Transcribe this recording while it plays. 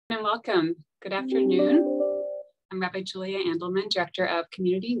And welcome. Good afternoon. I'm Rabbi Julia Andelman, Director of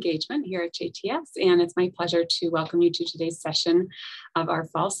Community Engagement here at JTS, and it's my pleasure to welcome you to today's session of our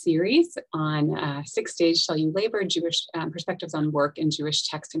fall series on 6 Days Shall You Labor, Jewish Perspectives on Work in Jewish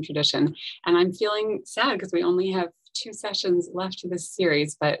Text and Tradition. And I'm feeling sad because we only have 2 sessions left to this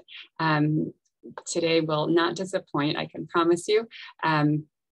series, but today will not disappoint, I can promise you.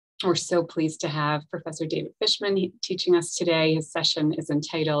 We're so pleased to have Professor David Fishman teaching us today. His session is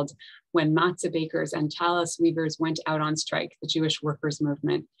entitled When Matzoh Bakers and Tallis Weavers Went Out on Strike, the Jewish Workers'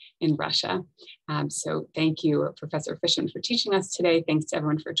 Movement in Russia. So thank you, Professor Fishman, for teaching us today. Thanks to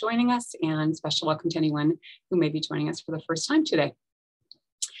everyone for joining us, and special welcome to anyone who may be joining us for the first time today.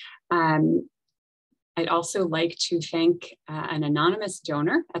 I'd also like to thank an anonymous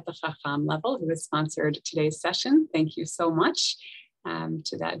donor at the Chacham level who has sponsored today's session. Thank you so much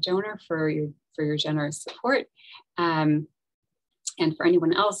to that donor for your generous support. And for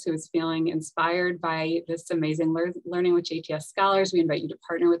anyone else who is feeling inspired by this amazing Learning with JTS Scholars, we invite you to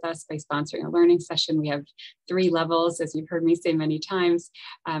partner with us by sponsoring a learning session. We have 3 levels, as you've heard me say many times,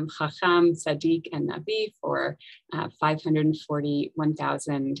 Chacham, Sadiq, and Nabi for $540, $1,000,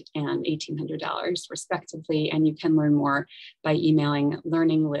 and $1,800 respectively. And you can learn more by emailing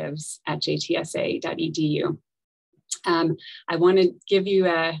learninglives@jtsa.edu. I want to give you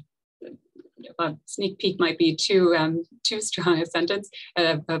a sneak peek, might be too strong a sentence,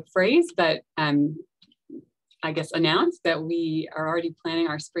 a phrase, but I guess announce that we are already planning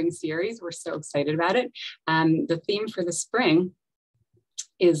our spring series. We're so excited about it. The theme for the spring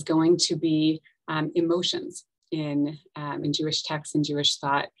is going to be emotions in Jewish text and Jewish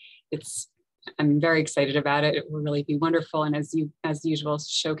thought. I'm very excited about it. It will really be wonderful, and as usual,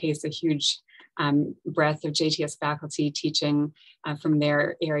 showcase a huge breadth of JTS faculty teaching from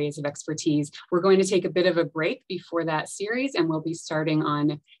their areas of expertise. We're going to take a bit of a break before that series, and we'll be starting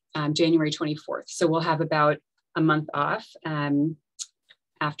on January 24th. So we'll have about a month off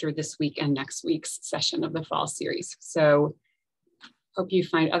after this week and next week's session of the fall series. So hope you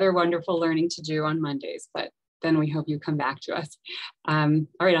find other wonderful learning to do on Mondays, but then we hope you come back to us. All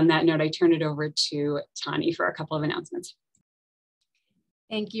right, on that note, I turn it over to Tani for a couple of announcements.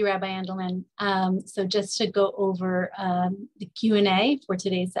 Thank you, Rabbi Andelman. So just to go over the Q&A for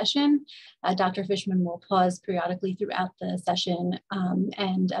today's session, Dr. Fishman will pause periodically throughout the session,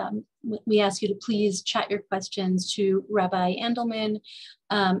 and we ask you to please chat your questions to Rabbi Andelman,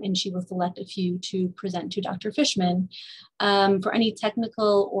 and she will select a few to present to Dr. Fishman. For any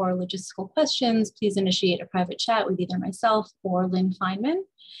technical or logistical questions, please initiate a private chat with either myself or Lynn Feynman.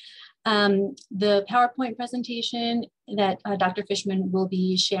 The PowerPoint presentation that Dr. Fishman will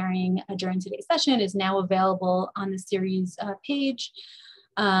be sharing during today's session is now available on the series page.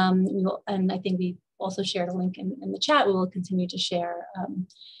 And I think we also shared a link in the chat. We will continue to share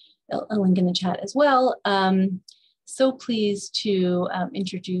a link in the chat as well. So pleased to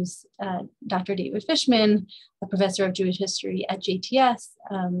introduce Dr. David Fishman, a professor of Jewish history at JTS.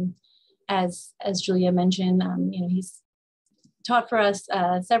 As Julia mentioned, he's taught for us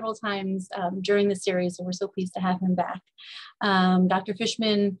several times during the series, so we're so pleased to have him back. Dr.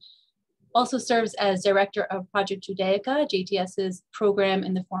 Fishman also serves as director of Project Judaica, JTS's program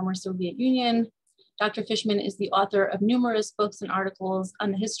in the former Soviet Union. Dr. Fishman is the author of numerous books and articles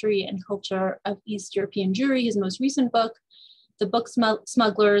on the history and culture of East European Jewry. His most recent book, The Book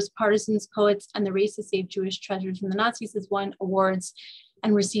Smugglers, Partisans, Poets, and the Race to Save Jewish Treasures from the Nazis, has won awards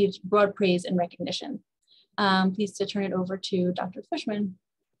and received broad praise and recognition. Pleased to turn it over to Dr. Fishman.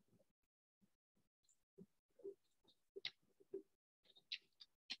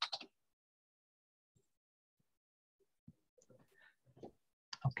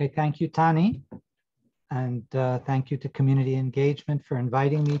 Okay, thank you, Tani. And thank you to Community Engagement for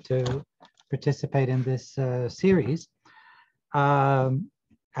inviting me to participate in this series.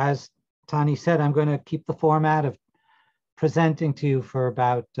 As Tani said, I'm going to keep the format of presenting to you for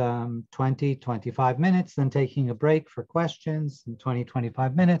about 20-25 minutes, then taking a break for questions, and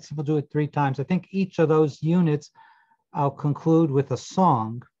 20-25 minutes. We'll do it 3 times. I think each of those units I'll conclude with a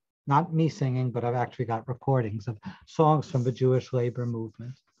song, not me singing, but I've actually got recordings of songs from the Jewish labor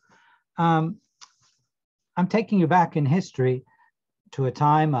movement. I'm taking you back in history to a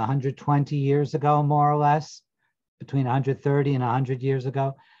time 120 years ago, more or less, between 130 and 100 years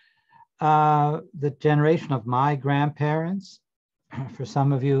ago. The generation of my grandparents, for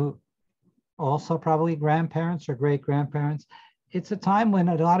some of you also probably grandparents or great-grandparents, it's a time when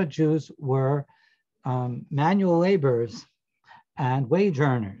a lot of Jews were manual laborers and wage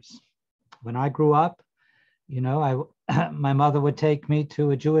earners. When I grew up, my mother would take me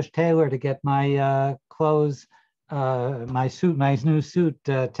to a Jewish tailor to get my clothes my new suit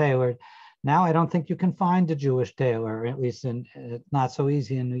tailored. Now I don't think you can find a Jewish tailor, at least not so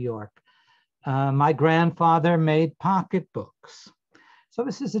easy in New York. My grandfather made pocketbooks. So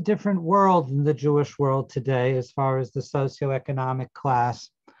this is a different world than the Jewish world today as far as the socioeconomic class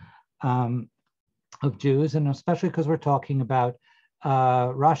of Jews, and especially because we're talking about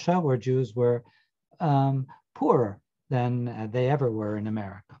Russia, where Jews were poorer than they ever were in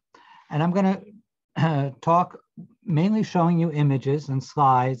America. And I'm going to talk mainly showing you images and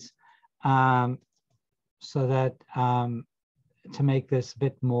slides so that to make this a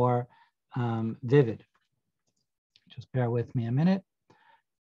bit more vivid. Just bear with me a minute.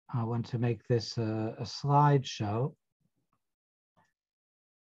 I want to make this a slideshow.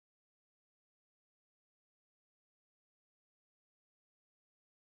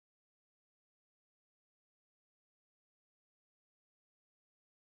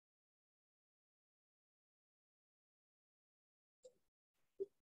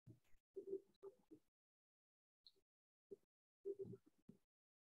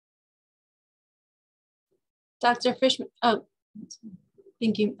 Dr. Fishman, oh,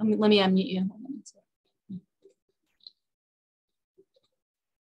 thank you. Let me unmute you.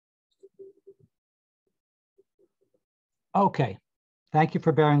 Okay, thank you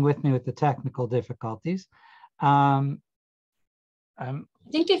for bearing with me with the technical difficulties. I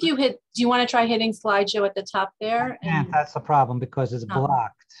think if you hit, do you want to try hitting slideshow at the top there? Yeah, that's the problem because it's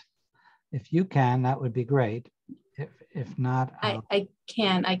blocked. If you can, that would be great. If not, I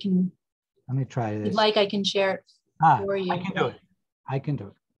can. Let me try this. If you'd like, I can share it for you. I can do it. I can do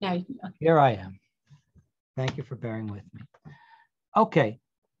it. Now you can. Okay. Here I am. Thank you for bearing with me. Okay,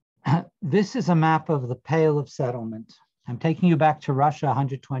 this is a map of the Pale of Settlement. I'm taking you back to Russia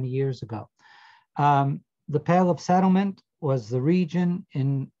 120 years ago. The Pale of Settlement was the region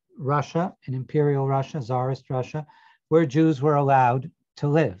in Russia, in Imperial Russia, Tsarist Russia, where Jews were allowed to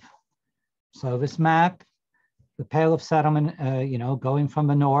live. So this map, the Pale of Settlement, going from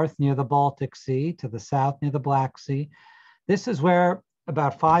the north near the Baltic Sea to the south near the Black Sea. This is where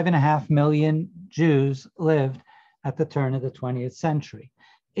about 5.5 million Jews lived at the turn of the 20th century.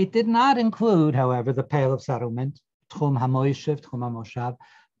 It did not include, however, the Pale of Settlement, Tchum HaMoshev, Tchum HaMoshav,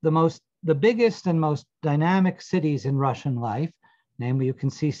 the biggest and most dynamic cities in Russian life. Namely, you can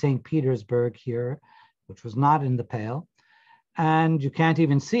see St. Petersburg here, which was not in the Pale. And you can't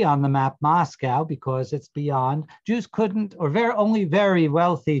even see on the map Moscow because it's beyond. Jews couldn't, or only very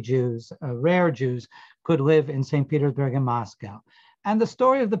wealthy Jews, rare Jews, could live in St. Petersburg and Moscow. And the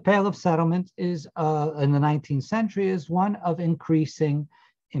story of the Pale of Settlement is, in the 19th century, is one of increasing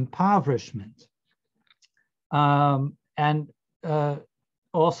impoverishment and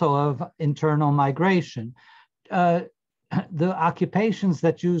also of internal migration. The occupations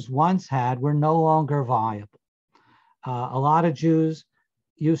that Jews once had were no longer viable. A lot of Jews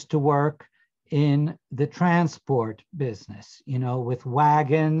used to work in the transport business, with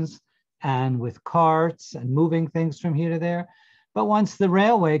wagons and with carts and moving things from here to there. But once the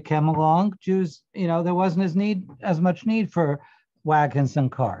railway came along, Jews, there wasn't as much need for wagons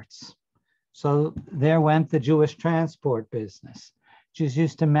and carts. So there went the Jewish transport business. Jews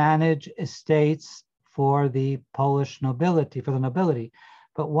used to manage estates for the Polish nobility,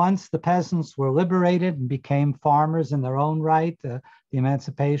 But once the peasants were liberated and became farmers in their own right, the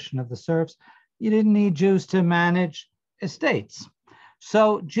emancipation of the serfs, you didn't need Jews to manage estates.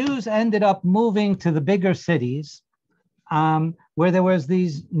 So Jews ended up moving to the bigger cities where there was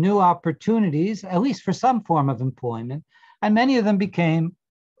these new opportunities, at least for some form of employment, and many of them became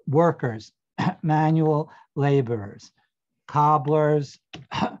workers, manual laborers, cobblers,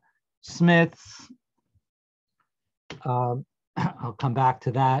 smiths, I'll come back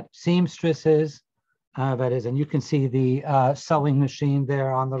to that. Seamstresses, that is, and you can see the sewing machine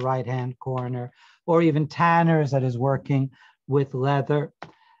there on the right-hand corner, or even tanners that is working with leather.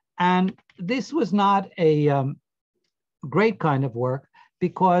 And this was not a great kind of work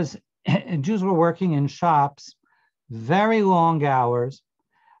because Jews were working in shops, very long hours,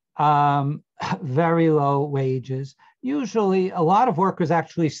 very low wages. Usually, a lot of workers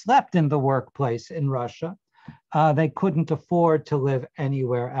actually slept in the workplace in Russia. They couldn't afford to live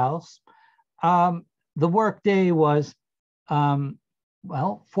anywhere else. The workday was,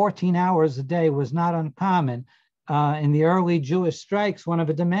 14 hours a day was not uncommon. In the early Jewish strikes, one of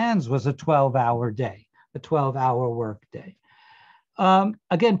the demands was a 12-hour day, a 12-hour workday.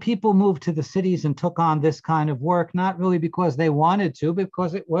 Again, people moved to the cities and took on this kind of work, not really because they wanted to, but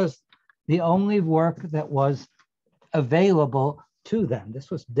because it was the only work that was available to them. This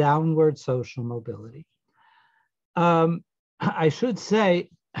was downward social mobility. I should say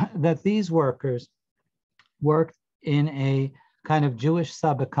that these workers worked in a kind of Jewish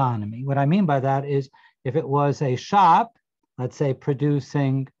sub-economy. What I mean by that is if it was a shop, let's say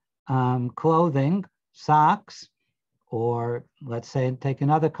producing clothing, socks, or let's say take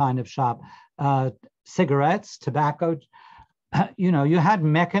another kind of shop, cigarettes, tobacco, you know, you had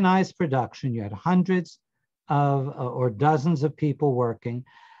mechanized production, you had hundreds of or dozens of people working,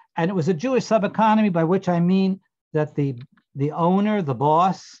 and it was a Jewish sub-economy, by which I mean that the owner, the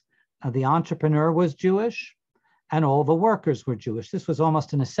boss, the entrepreneur was Jewish, and all the workers were Jewish. This was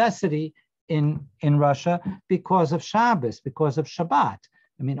almost a necessity in Russia because of Shabbos, because of Shabbat.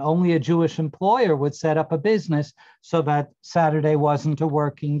 I mean, only a Jewish employer would set up a business so that Saturday wasn't a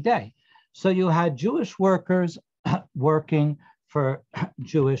working day. So you had Jewish workers working for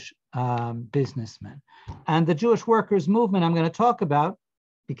Jewish businessmen. And the Jewish workers movement I'm going to talk about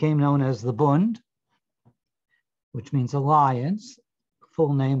became known as the Bund, which means alliance. The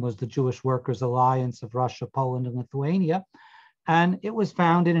full name was the Jewish Workers Alliance of Russia, Poland, and Lithuania. And it was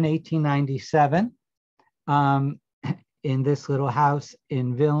founded in 1897 in this little house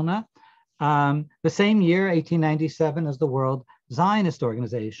in Vilna. The same year, 1897, as the World Zionist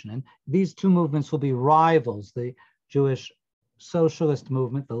Organization. And these two movements will be rivals, the Jewish socialist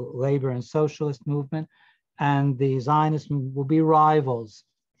movement, the labor and socialist movement, and the Zionist movement will be rivals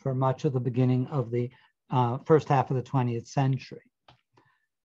for much of the beginning of the first half of the 20th century.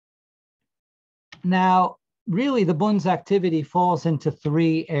 Now, really, the Bund's activity falls into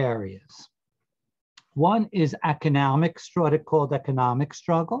three areas. One is economic, what it called economic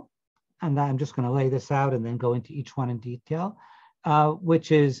struggle. And I'm just going to lay this out and then go into each one in detail,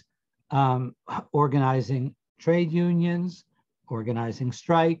 which is organizing trade unions, organizing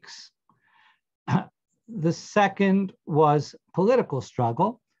strikes. The second was political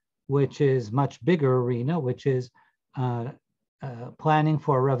struggle, which is much bigger arena, which is planning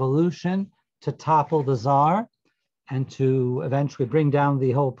for a revolution to topple the Tsar and to eventually bring down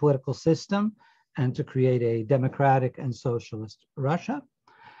the whole political system and to create a democratic and socialist Russia.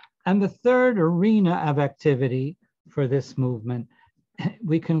 And the third arena of activity for this movement,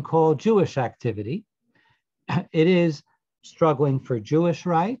 we can call Jewish activity. It is struggling for Jewish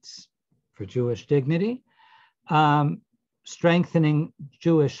rights, for Jewish dignity, strengthening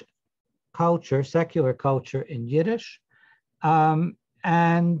Jewish culture, secular culture in Yiddish, and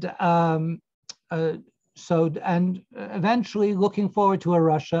eventually looking forward to a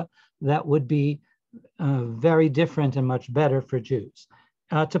Russia that would be very different and much better for Jews.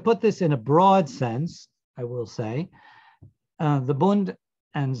 To put this in a broad sense, I will say, the Bund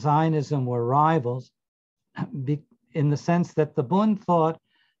and Zionism were rivals in the sense that the Bund thought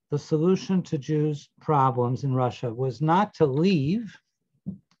the solution to Jews' problems in Russia was not to leave,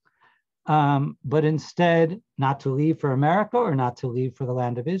 but instead not to leave for America or not to leave for the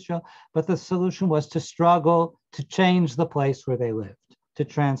land of Israel, but the solution was to struggle to change the place where they lived, to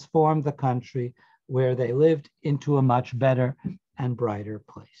transform the country where they lived into a much better and brighter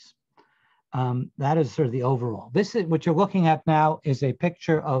place. That is sort of the overall. This is what you're looking at now is a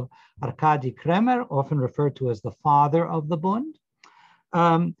picture of Arkady Kremer, often referred to as the father of the Bund.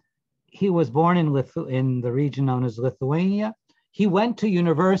 He was born in the region known as Lithuania. He went to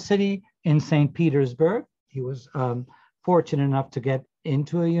university in St. Petersburg. He was fortunate enough to get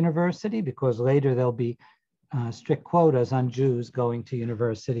into a university because later there'll be strict quotas on Jews going to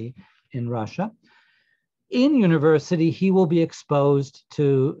university in Russia. In university, he will be exposed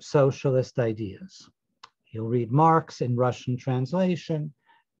to socialist ideas. He'll read Marx in Russian translation.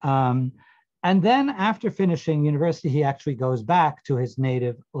 And then after finishing university, he actually goes back to his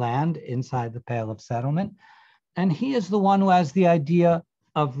native land inside the Pale of Settlement. And he is the one who has the idea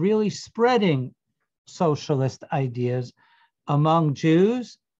of really spreading socialist ideas among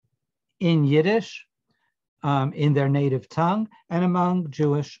Jews in Yiddish, in their native tongue, and among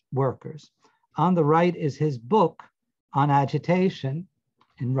Jewish workers. On the right is his book on agitation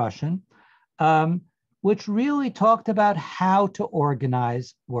in Russian, which really talked about how to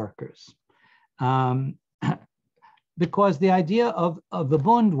organize workers. Because the idea of the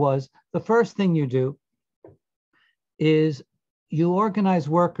Bund was the first thing you do is you organize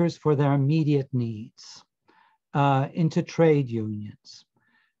workers for their immediate needs into trade unions.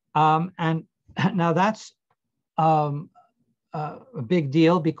 And now that's a big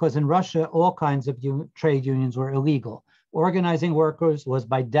deal because in Russia, all kinds of trade unions were illegal. Organizing workers was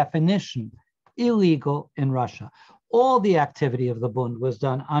by definition illegal in Russia. All the activity of the Bund was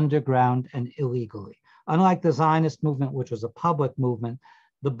done underground and illegally. Unlike the Zionist movement, which was a public movement,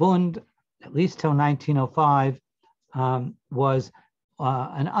 the Bund, at least till 1905, was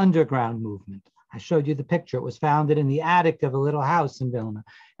an underground movement. I showed you the picture. It was founded in the attic of a little house in Vilna.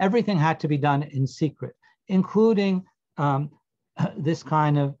 Everything had to be done in secret. including this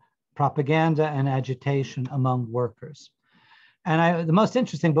kind of propaganda and agitation among workers. And the most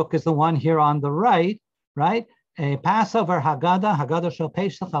interesting book is the one here on the right, a Passover Haggadah shel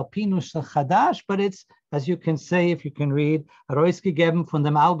Pesach al Pinus shel Chadash, but it's, as you can say, if you can read, arose gegeben von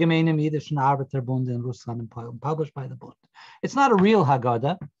dem allgemeinen Yiddischen Arbeiterbund in Russland, published by the Bund. It's not a real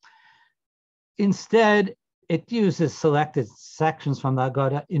Haggadah. Instead, it uses selected sections from the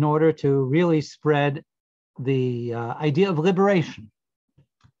Haggadah in order to really spread the idea of liberation,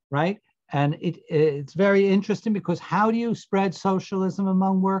 right? And it's very interesting because how do you spread socialism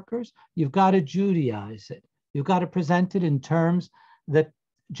among workers? You've got to Judaize it. You've got to present it in terms that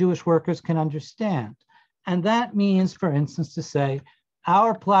Jewish workers can understand. And that means, for instance, to say,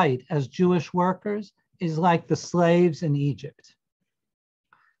 our plight as Jewish workers is like the slaves in Egypt.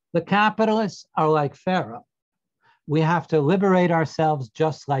 The capitalists are like Pharaoh. We have to liberate ourselves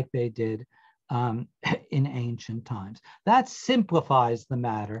just like they did in ancient times. That simplifies the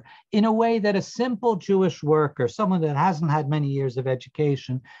matter in a way that a simple Jewish worker, someone that hasn't had many years of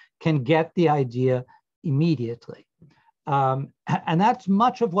education, can get the idea immediately. And that's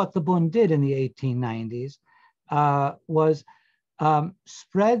much of what the Bund did in the 1890s, was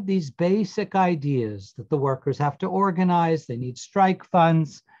spread these basic ideas that the workers have to organize, they need strike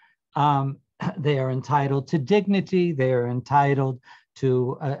funds, they are entitled to dignity, they are entitled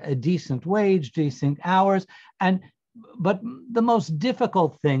to a decent wage, decent hours. But the most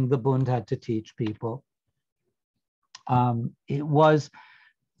difficult thing the Bund had to teach people, it was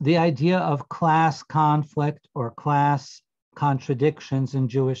the idea of class conflict or class contradictions in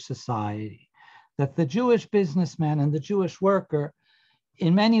Jewish society, that the Jewish businessman and the Jewish worker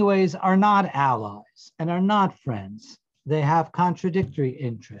in many ways are not allies and are not friends. They have contradictory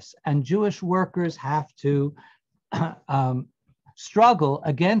interests, and Jewish workers have to struggle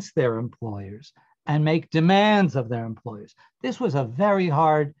against their employers and make demands of their employers. This was a very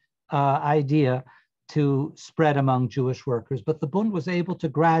hard idea to spread among Jewish workers, but the Bund was able to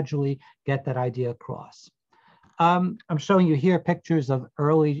gradually get that idea across. I'm showing you here pictures of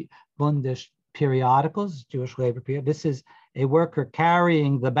early Bundish periodicals, Jewish labor period. This is a worker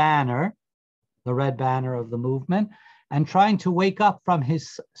carrying the banner, the red banner of the movement, and trying to wake up from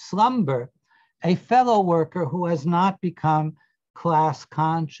his slumber a fellow worker who has not become class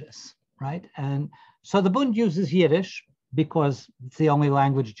conscious, right? And so the Bund uses Yiddish because it's the only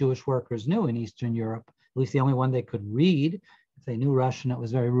language Jewish workers knew in Eastern Europe, at least the only one they could read. If they knew Russian, it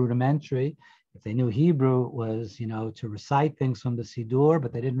was very rudimentary. If they knew Hebrew, it was, to recite things from the Siddur,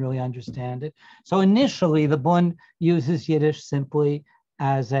 but they didn't really understand it. So initially, the Bund uses Yiddish simply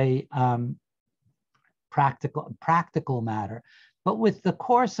as a practical matter. But with the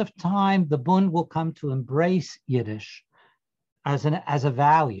course of time, the Bund will come to embrace Yiddish as a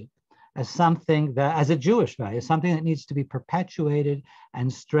value, as something that, as a Jewish value, something that needs to be perpetuated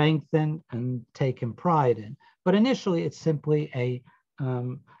and strengthened and taken pride in. But initially, it's simply a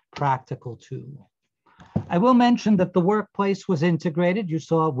practical tool. I will mention that the workplace was integrated. You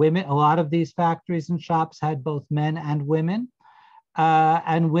saw women, a lot of these factories and shops had both men and women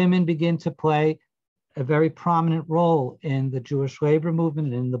women begin to play a very prominent role in the Jewish labor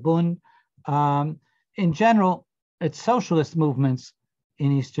movement and in the Bund. In general, it's socialist movements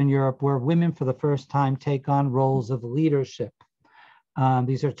in Eastern Europe where women for the first time take on roles of leadership.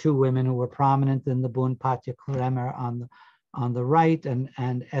 These are two women who were prominent in the Bund, Patja Kremer on the right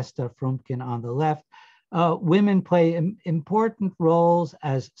and Esther Frumkin on the left. Women play important roles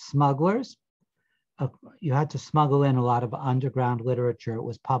as smugglers. You had to smuggle in a lot of underground literature. It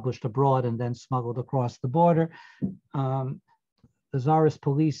was published abroad and then smuggled across the border. The Tsarist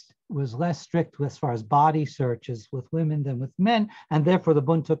police was less strict as far as body searches with women than with men, and therefore the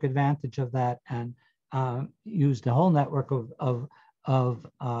Bund took advantage of that and used a whole network of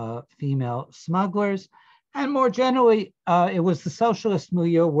female smugglers. And more generally, it was the socialist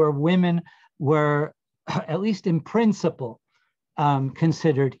milieu where women were, at least in principle,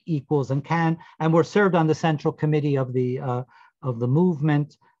 considered equals and were served on the central committee of the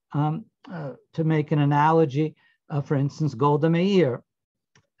movement. To make an analogy, for instance, Golda Meir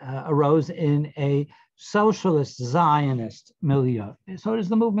arose in a socialist Zionist milieu. So does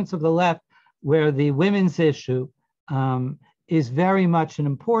the movements of the left, where the women's issue is very much an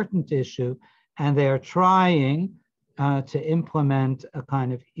important issue, and they are trying to implement a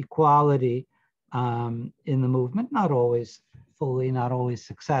kind of equality in the movement, not always fully, not always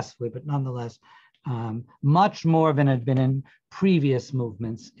successfully, but nonetheless, much more than had been in previous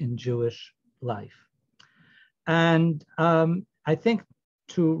movements in Jewish life. And I think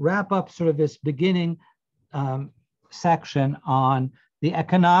to wrap up sort of this beginning section on the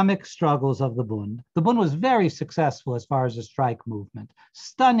economic struggles of the Bund. The Bund was very successful as far as the strike movement,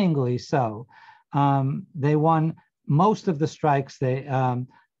 stunningly so. They won most of the strikes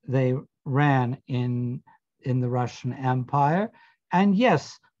they ran in the Russian Empire. And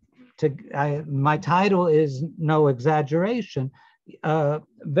yes, my title is no exaggeration.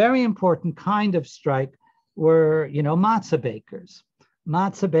 Very important kind of strike were, matzah bakers.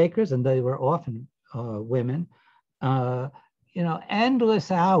 Matzah bakers, and they were often women,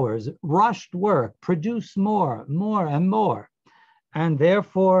 endless hours, rushed work, produce more and more. And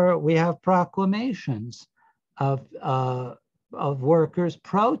therefore we have proclamations of workers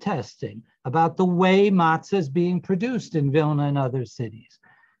protesting about the way matzah is being produced in Vilna and other cities.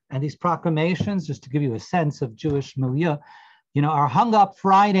 And these proclamations, just to give you a sense of Jewish milieu, are hung up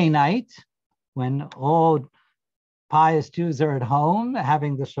Friday night when all pious Jews are at home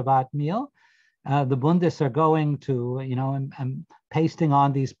having the Shabbat meal. The Bundists are going to, and pasting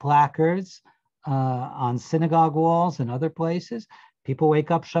on these placards on synagogue walls and other places. People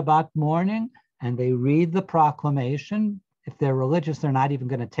wake up Shabbat morning and they read the proclamation. If they're religious, they're not even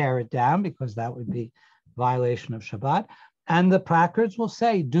going to tear it down because that would be violation of Shabbat. And the placards will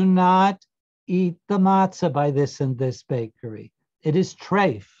say, do not eat the matzah by this and this bakery. It is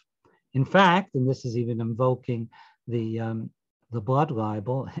treif. In fact, and this is even invoking the blood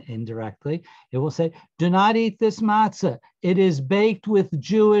libel indirectly, it will say, do not eat this matzah. It is baked with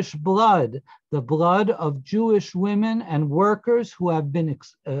Jewish blood, the blood of Jewish women and workers who have been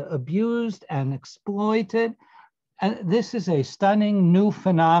abused and exploited. And this is a stunning new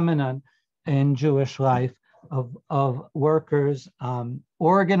phenomenon in Jewish life of workers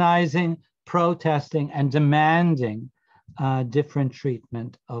organizing, protesting, and demanding different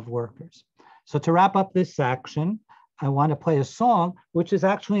treatment of workers. So to wrap up this section, I want to play a song, which is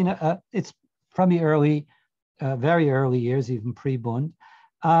actually, it's from the early, very early years, even pre-Bund,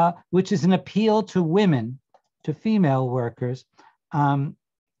 which is an appeal to women, to female workers, to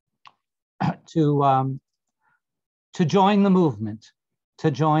join the movement,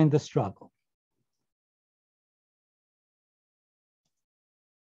 to join the struggle.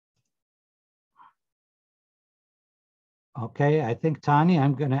 Okay, I think, Tanya,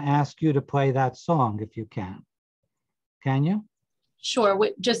 I'm going to ask you to play that song if you can. Can you? Sure.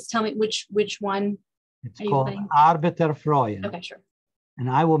 Just tell me which one. It's called Arbeiter Freuen. Okay, sure. And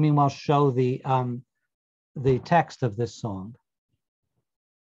I will meanwhile show the text of this song.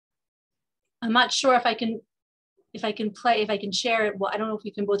 I'm not sure if I can share it. Well, I don't know if we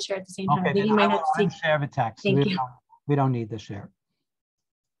can both share at the same time. Okay, then I will share the text. Thank you. We don't need to share.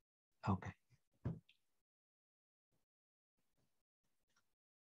 Okay.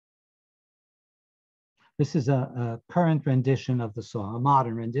 This is a current rendition of the song, a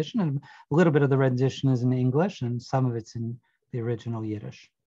modern rendition, and a little bit of the rendition is in English and some of it's in the original Yiddish.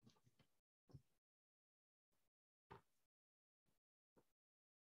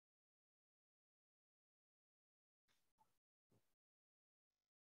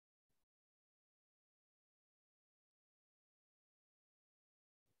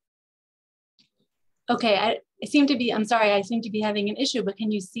 Okay, I seem to be, I'm sorry, I seem to be having an issue, but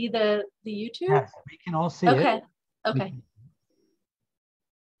can you see the YouTube? Yes, we can all see it. Okay, okay.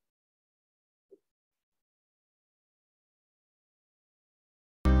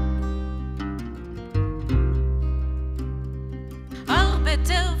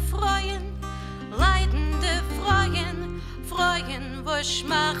 Arbeiter freuen, leidende freuen, freuen, wo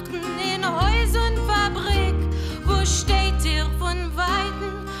schmachten in Haus und Fabrik, wo steht ihr von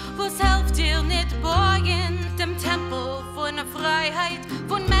Weiden, wo's helft ihr nicht borgen, dem Tempel von Freiheit,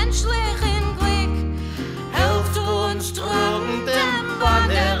 von menschlichen Glück. Helft uns tragen dem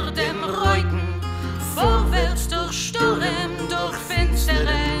Banner, dem Reuten, vorwärts durch Sturm, durch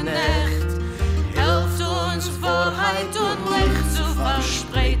finstere Nacht. Helft uns Wahrheit und Licht zu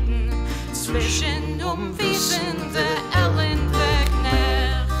verspreiten, zwischen umwissende ellendige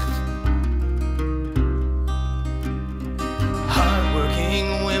Nacht.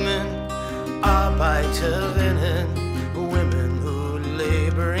 Hardworking women, Arbeiterinnen, women who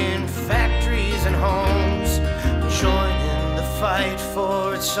labor in factories and homes, join in the fight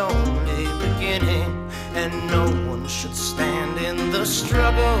for its only beginning, and no one should stand in the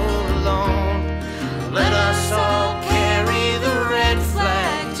struggle alone. Let us all carry the red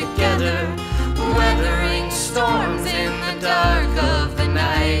flag together, weathering storms in the dark of the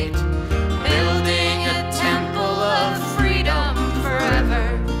night, building a temple of freedom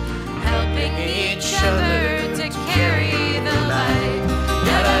forever, helping each other to carry the light.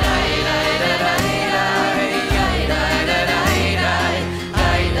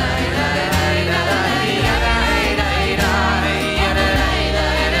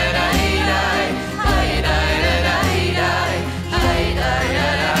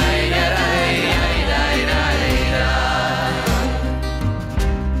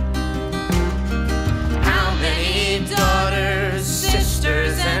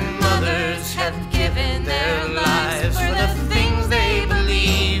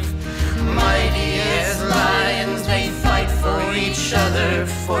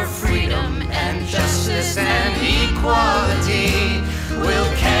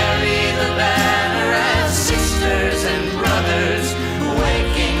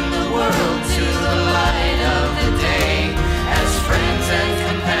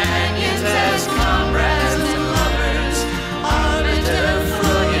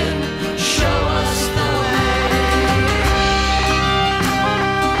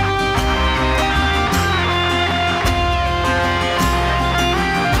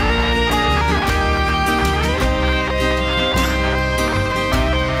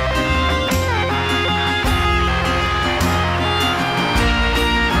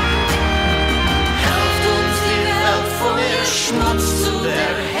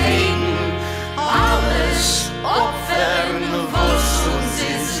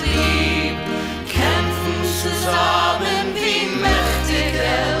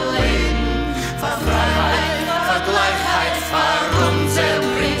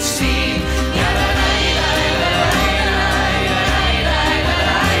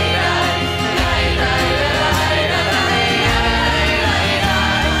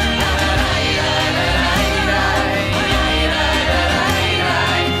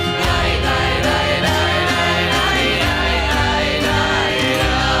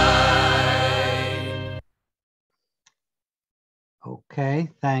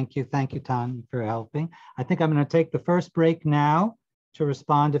 Okay, thank you, Tom, for helping. I think I'm going to take the first break now to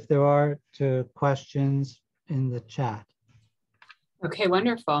respond if there are to questions in the chat. Okay,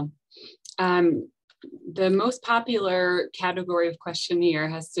 wonderful. The most popular category of questionnaire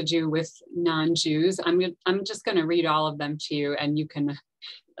has to do with non-Jews. I'm just going to read all of them to you, and you can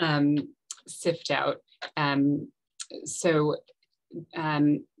sift out. A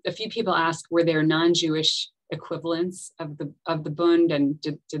few people asked, were there non-Jewish equivalents of the Bund, and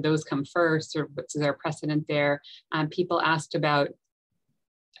did those come first, or is there a precedent there? People asked about,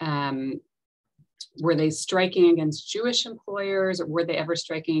 were they striking against Jewish employers, or were they ever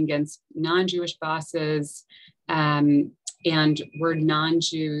striking against non-Jewish bosses? And were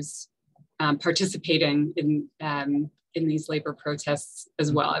non-Jews participating in these labor protests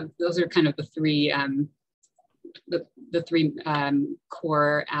as well? Those are kind of the three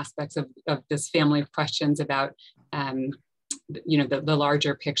core aspects of this family of questions about the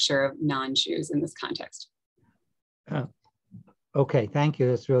larger picture of non-Jews in this context. Okay, thank you.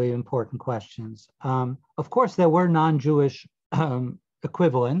 That's really important questions. Of course, there were non-Jewish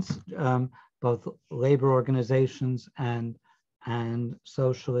equivalents, both labor organizations and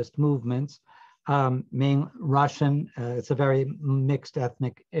socialist movements. Main Russian, it's a very mixed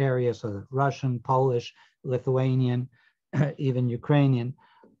ethnic area, so Russian, Polish, Lithuanian, even Ukrainian.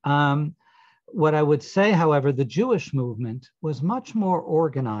 What I would say, however, the Jewish movement was much more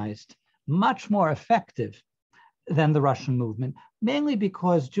organized, much more effective than the Russian movement, mainly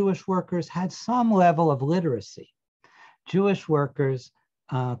because Jewish workers had some level of literacy. Jewish workers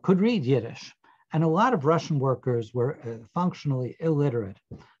could read Yiddish, and a lot of Russian workers were functionally illiterate.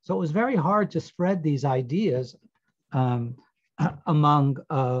 So it was very hard to spread these ideas among,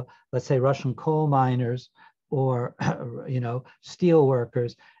 let's say, Russian coal miners or, steel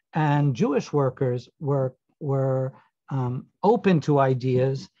workers. And Jewish workers were open to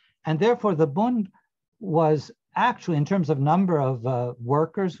ideas, and therefore the Bund was actually, in terms of number of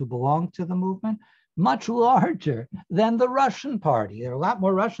workers who belonged to the movement, much larger than the Russian party. There are a lot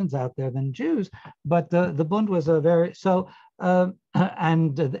more Russians out there than Jews, but the Bund was a very,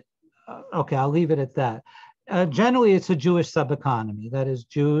 okay, I'll leave it at that. Generally, it's a Jewish subeconomy. That is,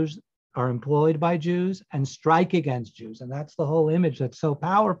 Jews are employed by Jews and strike against Jews. And that's the whole image that's so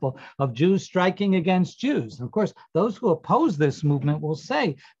powerful of Jews striking against Jews. And of course, those who oppose this movement will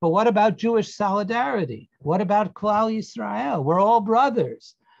say, but what about Jewish solidarity? What about Klal Yisrael? We're all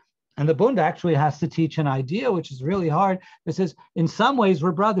brothers. And the Bund actually has to teach an idea, which is really hard. It says, in some ways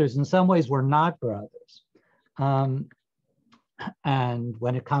we're brothers, in some ways we're not brothers. And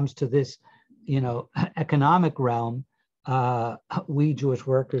when it comes to this, economic realm, we Jewish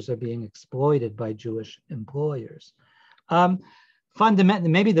workers are being exploited by Jewish employers. Fundamentally,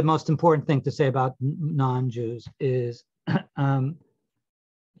 maybe the most important thing to say about non-Jews is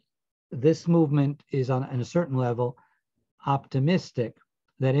this movement is on a certain level optimistic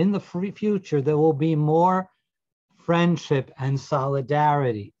that in the future there will be more friendship and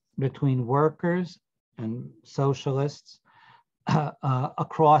solidarity between workers and socialists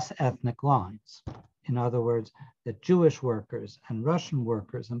across ethnic lines. In other words, that Jewish workers and Russian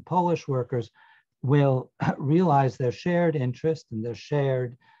workers and Polish workers will realize their shared interest and their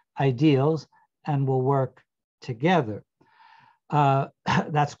shared ideals and will work together.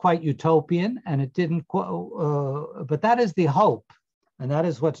 That's quite utopian, and it didn't, but that is the hope, and that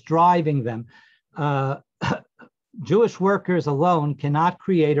is what's driving them. Jewish workers alone cannot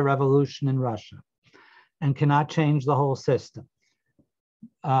create a revolution in Russia and cannot change the whole system.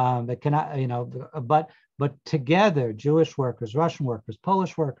 They cannot, but together, Jewish workers, Russian workers,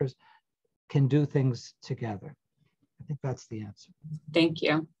 Polish workers can do things together. I think that's the answer. Thank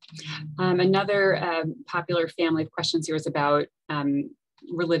you. Another popular family of questions here is about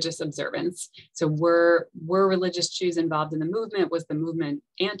religious observance. So were religious Jews involved in the movement? Was the movement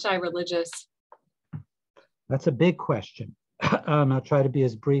anti-religious? That's a big question. I'll try to be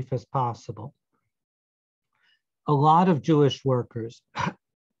as brief as possible. A lot of Jewish workers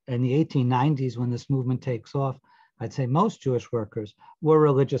in the 1890s, when this movement takes off, I'd say most Jewish workers were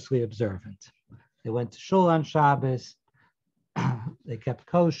religiously observant. They went to shul on Shabbos, they kept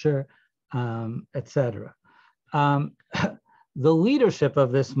kosher, etc. The leadership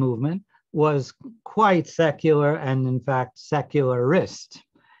of this movement was quite secular and, in fact, secularist.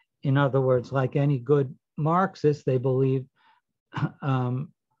 In other words, like any good Marxist, they believed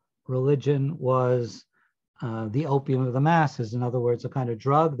religion was the opium of the masses. In other words, a kind of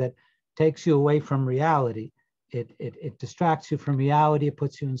drug that takes you away from reality. It distracts you from reality. It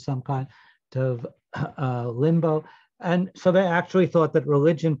puts you in some kind of limbo. And so they actually thought that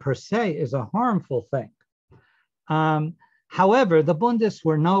religion per se is a harmful thing. However, the Bundists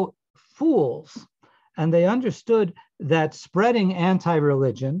were no fools, and they understood that spreading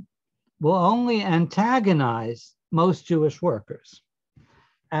anti-religion will only antagonize most Jewish workers.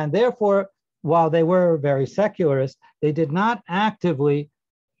 And therefore, while they were very secularist, they did not actively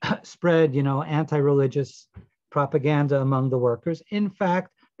spread, anti-religious propaganda among the workers. In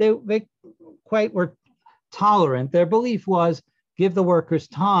fact, they quite were tolerant. Their belief was give the workers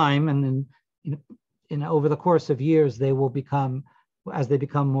time, and then over the course of years, they will become, as they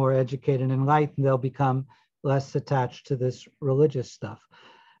become more educated and enlightened, they'll become less attached to this religious stuff.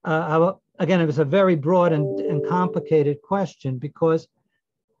 Again, it was a very broad and complicated question, because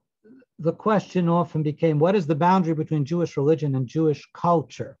the question often became, what is the boundary between Jewish religion and Jewish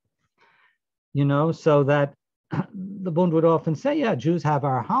culture? So that the Bund would often say, yeah, Jews have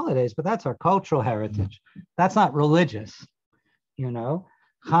our holidays, but that's our cultural heritage. That's not religious,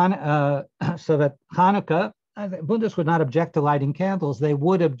 So that Hanukkah, Bundists would not object to lighting candles. They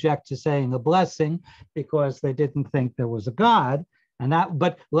would object to saying a blessing because they didn't think there was a God.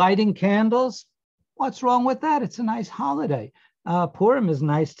 But lighting candles, what's wrong with that? It's a nice holiday. Purim is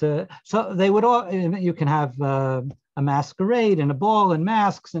nice so they would all, you can have a masquerade and a ball and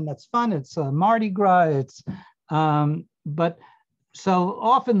masks, and that's fun. It's Mardi Gras. But so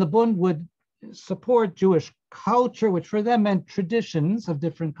often the Bund would support Jewish culture, which for them meant traditions of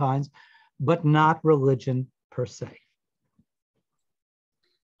different kinds, but not religion per se.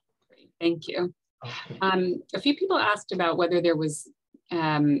 Thank you. Okay. A few people asked about whether there was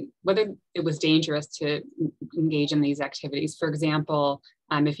whether it was dangerous to engage in these activities. For example,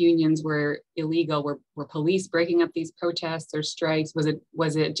 if unions were illegal, were police breaking up these protests or strikes?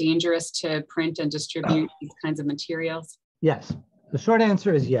 Was it dangerous to print and distribute these kinds of materials? Yes, the short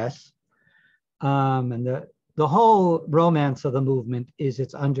answer is yes. And the whole romance of the movement is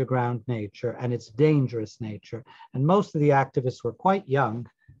its underground nature and its dangerous nature. And most of the activists were quite young,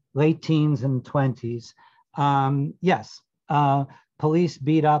 late teens and 20s. Yes, police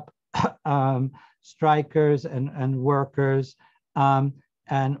beat up strikers and workers,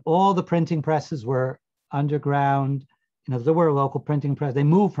 and all the printing presses were underground. There were local printing presses. They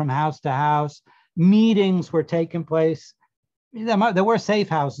moved from house to house. Meetings were taking place. There were safe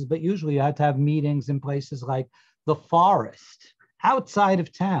houses, but usually you had to have meetings in places like the forest, outside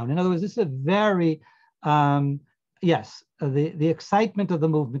of town. In other words, this is a very, yes, the excitement of the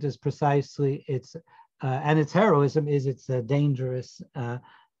movement is precisely its, and its heroism is its dangerous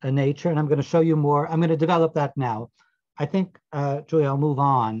nature. And I'm going to show you more. I'm going to develop that now. I think, Julie, I'll move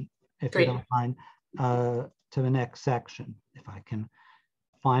on, if you don't mind, to the next section, if I can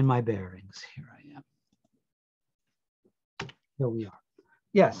find my bearings. Here I am. Here we are.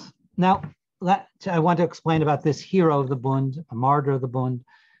 Yes. Now, I want to explain about this hero of the Bund, a martyr of the Bund,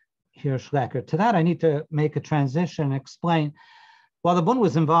 here Schlecker. To that, I need to make a transition and explain, while the Bund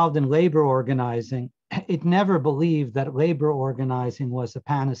was involved in labor organizing, it never believed that labor organizing was a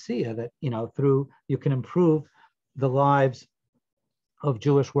panacea, that, through you can improve the lives of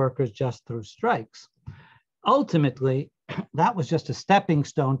Jewish workers just through strikes. Ultimately, that was just a stepping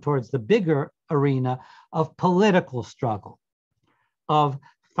stone towards the bigger arena of political struggle, of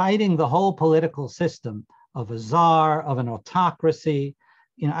fighting the whole political system of a czar, of an autocracy.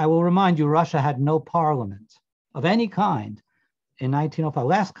 I will remind you, Russia had no parliament of any kind in 1905,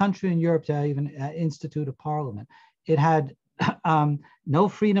 last country in Europe to even institute a parliament. It had no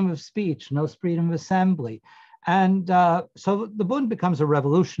freedom of speech, no freedom of assembly. And so the Bund becomes a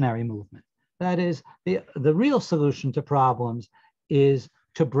revolutionary movement. That is, the real solution to problems is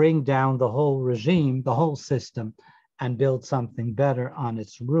to bring down the whole regime, the whole system, and build something better on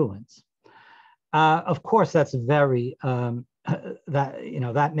its ruins. Of course, that's very,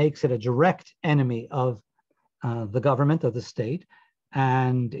 that makes it a direct enemy of the government, of the state,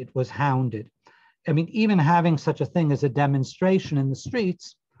 and it was hounded. I mean, even having such a thing as a demonstration in the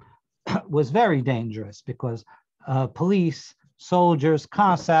streets was very dangerous, because police, soldiers,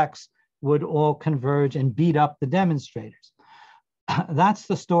 Cossacks would all converge and beat up the demonstrators. That's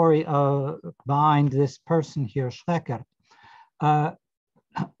the story behind this person here, Schlecker.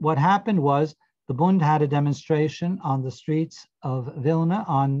 What happened was the Bund had a demonstration on the streets of Vilna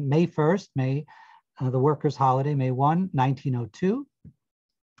on May 1st, the workers' holiday, May 1, 1902.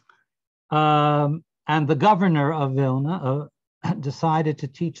 And the governor of Vilna decided to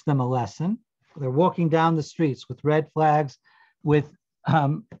teach them a lesson. They're walking down the streets with red flags, with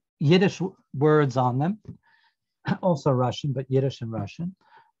Yiddish words on them, also Russian, but Yiddish and Russian.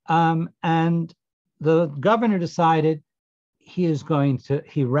 And the governor decided he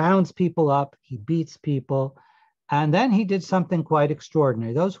rounds people up, he beats people, and then he did something quite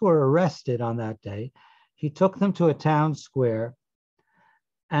extraordinary. Those who were arrested on that day, he took them to a town square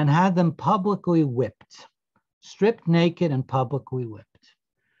and had them publicly whipped, stripped naked and publicly whipped.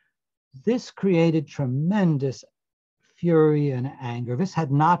 This created tremendous fury and anger. This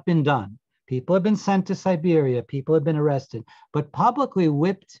had not been done. People had been sent to Siberia, people had been arrested, but publicly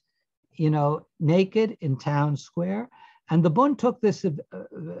whipped, naked in town square. And the Bund took this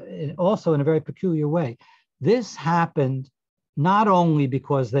also in a very peculiar way. This happened not only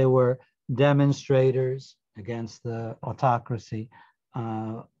because they were demonstrators against the autocracy,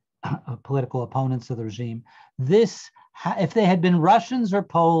 political opponents of the regime. If they had been Russians or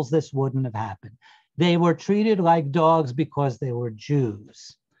Poles, this wouldn't have happened. They were treated like dogs because they were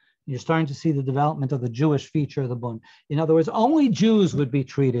Jews. You're starting to see the development of the Jewish feature of the Bund. In other words, only Jews would be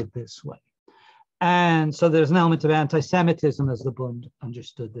treated this way. And so there's an element of anti-Semitism as the Bund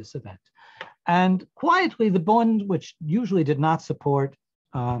understood this event. And quietly, the Bund, which usually did not support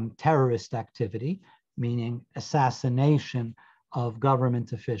terrorist activity, meaning assassination of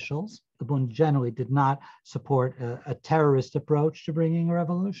government officials, the Bund generally did not support a terrorist approach to bringing a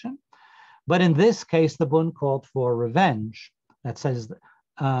revolution. But in this case, the Bund called for revenge. That says,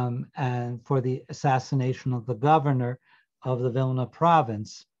 and for the assassination of the governor of the Vilna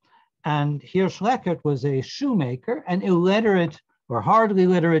province. And Hirsch Leckert was a shoemaker, an illiterate or hardly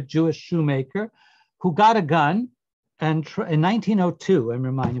literate Jewish shoemaker who got a gun. And in 1902, I'm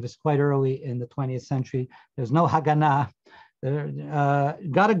reminded, it was quite early in the 20th century, there's no Haganah,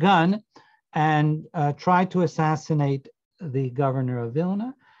 got a gun and tried to assassinate the governor of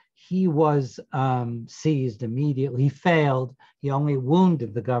Vilna. He was seized immediately. He failed. He only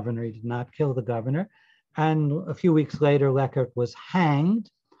wounded the governor. He did not kill the governor. And a few weeks later, Leckert was hanged.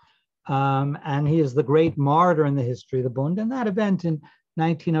 And he is the great martyr in the history of the Bund. And that event in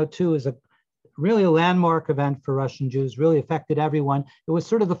 1902 is really a landmark event for Russian Jews, really affected everyone. It was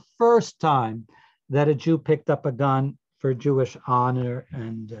sort of the first time that a Jew picked up a gun for Jewish honor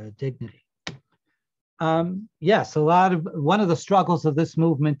and dignity. Yes, one of the struggles of this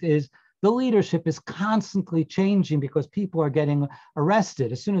movement is the leadership is constantly changing because people are getting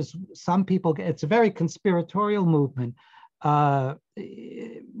arrested. As soon as some people it's a very conspiratorial movement.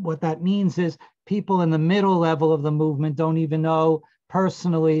 What that means is people in the middle level of the movement don't even know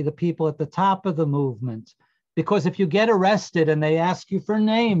personally the people at the top of the movement. Because if you get arrested and they ask you for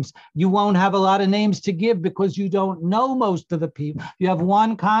names, you won't have a lot of names to give because you don't know most of the people. You have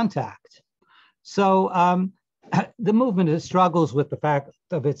one contact. So the movement struggles with the fact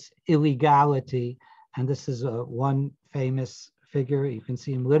of its illegality. And this is one famous figure. You can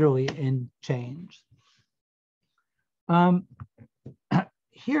see him literally in chains.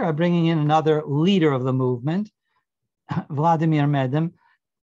 Here I'm bringing in another leader of the movement, Vladimir Medem,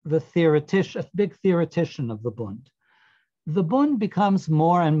 the theoretician, a big theoretician of the Bund. The Bund becomes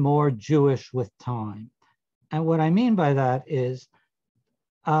more and more Jewish with time. And what I mean by that is,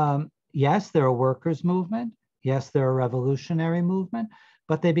 yes, they're a workers' movement. Yes, they're a revolutionary movement,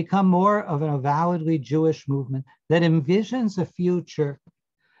 but they become more of an avowedly Jewish movement that envisions a future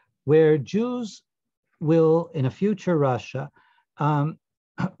where Jews will, in a future Russia,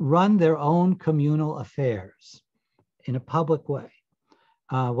 run their own communal affairs in a public way,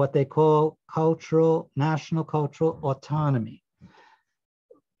 what they call national cultural autonomy.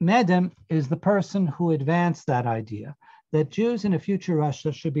 Medem is the person who advanced that idea, that Jews in a future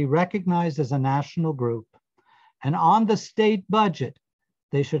Russia should be recognized as a national group, and on the state budget,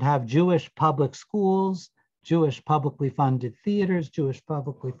 they should have Jewish public schools, Jewish publicly funded theaters, Jewish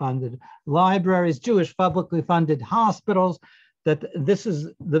publicly funded libraries, Jewish publicly funded hospitals, that this is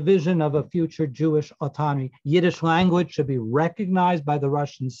the vision of a future Jewish autonomy. Yiddish language should be recognized by the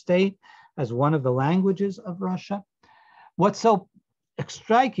Russian state as one of the languages of Russia. What's so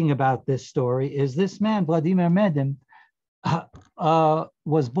striking about this story is this man, Vladimir Medem,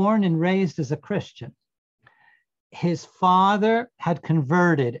 was born and raised as a Christian. His father had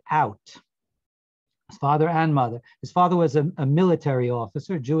converted out. His father and mother. His father was a military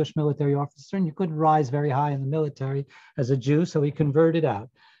officer, Jewish military officer, and you couldn't rise very high in the military as a Jew, so he converted out.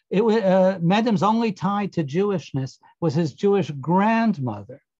 It was Medem's only tie to Jewishness was his Jewish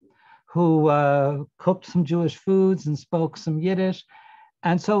grandmother, who cooked some Jewish foods and spoke some Yiddish.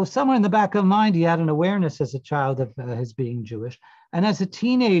 And so somewhere in the back of mind, he had an awareness as a child of his being Jewish. And as a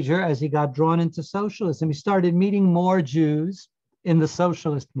teenager, as he got drawn into socialism, he started meeting more Jews in the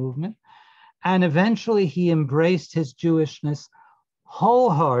socialist movement. And eventually he embraced his Jewishness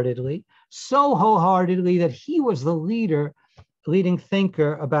wholeheartedly, so wholeheartedly that he was the leading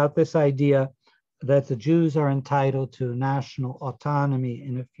thinker about this idea that the Jews are entitled to national autonomy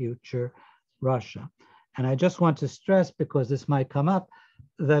in a future Russia. And I just want to stress, because this might come up,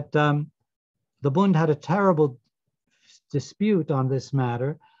 that the Bund had a terrible dispute on this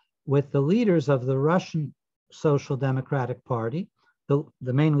matter with the leaders of the Russian Social Democratic Party, the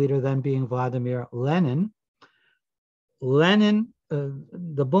main leader then being Vladimir Lenin.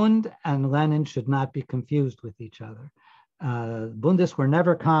 The Bund and Lenin should not be confused with each other. Bundists were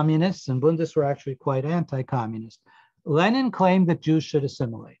never communists, and Bundists were actually quite anti-communist. Lenin claimed that Jews should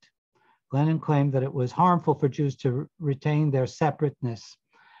assimilate. Lenin claimed that it was harmful for Jews to retain their separateness,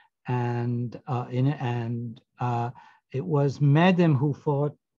 and it was Medim who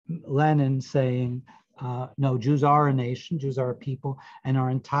fought Lenin, saying, no, Jews are a nation, Jews are a people, and are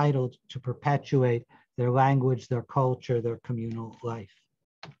entitled to perpetuate their language, their culture, their communal life.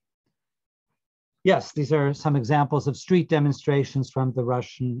 Yes, these are some examples of street demonstrations from the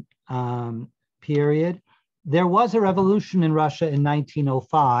Russian period. There was a revolution in Russia in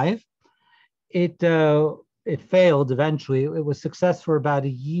 1905. It failed eventually. It was successful for about a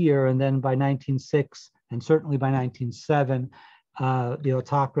year, and then by 1906, and certainly by 1907, the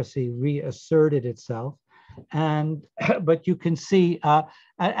autocracy reasserted itself. But you can see,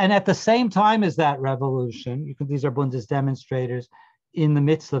 and at the same time as that revolution, these are Bundist demonstrators in the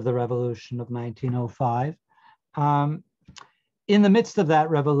midst of the revolution of 1905. In the midst of that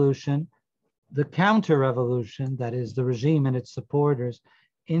revolution, the counter-revolution, that is the regime and its supporters,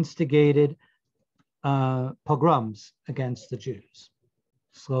 instigated pogroms against the Jews.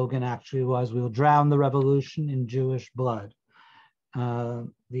 The slogan actually was, "We'll drown the revolution in Jewish blood."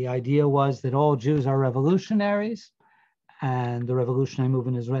 The idea was that all Jews are revolutionaries, and the revolutionary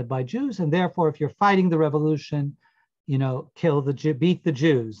movement is led by Jews, and therefore, if you're fighting the revolution, beat the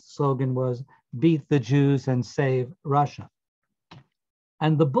Jews. The slogan was, "Beat the Jews and save Russia."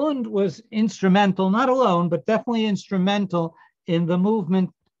 And the Bund was instrumental, not alone, but definitely instrumental in the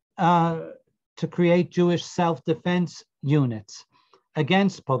movement to create Jewish self-defense units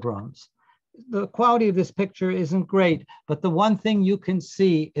against pogroms. The quality of this picture isn't great, but the one thing you can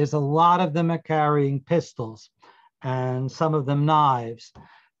see is a lot of them are carrying pistols and some of them knives.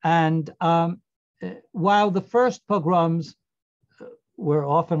 And while the first pogroms were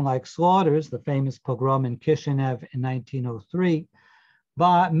often like slaughters, the famous pogrom in Kishinev in 1903,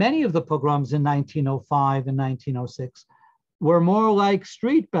 but many of the pogroms in 1905 and 1906 were more like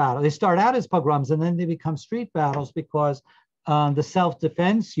street battles. They start out as pogroms and then they become street battles because the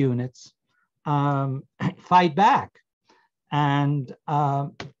self-defense units fight back. And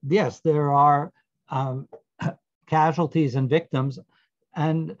yes, there are casualties and victims.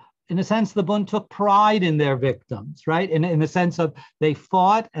 And in a sense, the Bund took pride in their victims, right? In the sense of they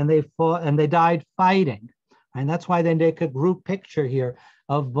fought and they died fighting. And that's why they make a group picture here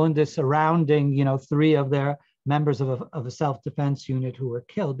of Bundists surrounding, three of their members of a self-defense unit who were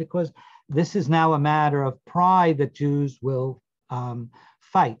killed, because this is now a matter of pride that Jews will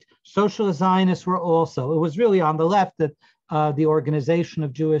fight. Socialist Zionists were also, it was really on the left that the Organization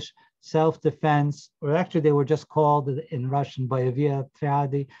of Jewish Self-Defense, or actually they were just called in Russian Boyevie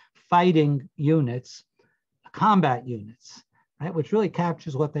Triadi, fighting units, combat units, right? Which really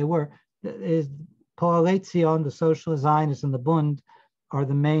captures what they were. Is Coalition, the Socialist Zionists, and the Bund are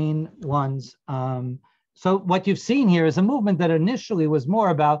the main ones. So what you've seen here is a movement that initially was more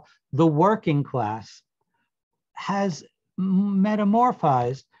about the working class, has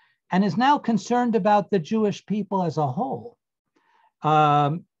metamorphized and is now concerned about the Jewish people as a whole,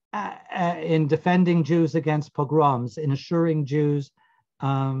 in defending Jews against pogroms, in assuring Jews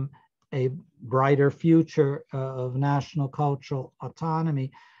a brighter future of national cultural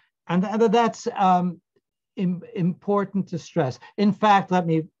autonomy. And that's important to stress. In fact, let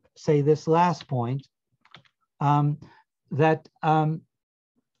me say this last point, that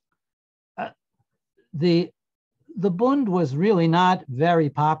the Bund was really not very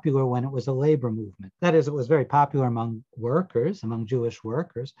popular when it was a labor movement. That is, it was very popular among workers, among Jewish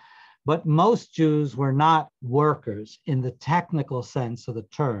workers, but most Jews were not workers in the technical sense of the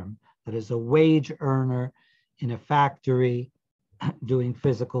term. That is, a wage earner in a factory doing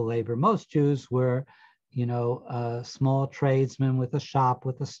physical labor. Most Jews were, small tradesmen with a shop,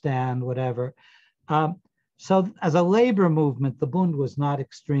 with a stand, whatever. So as a labor movement, the Bund was not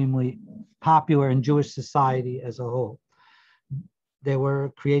extremely popular in Jewish society as a whole. They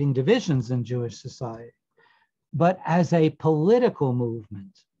were creating divisions in Jewish society. But as a political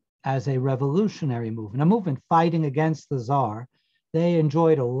movement, as a revolutionary movement, a movement fighting against the Tsar, they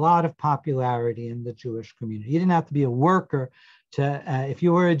enjoyed a lot of popularity in the Jewish community. You didn't have to be a worker to, if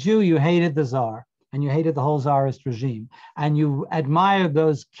you were a Jew, you hated the Tsar and you hated the whole Tsarist regime. And you admired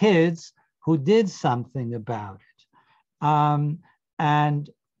those kids who did something about it.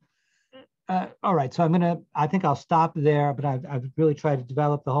 All right, so I think I'll stop there, but I've really tried to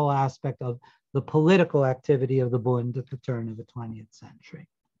develop the whole aspect of the political activity of the Bund at the turn of the 20th century.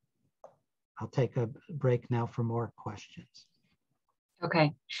 I'll take a break now for more questions.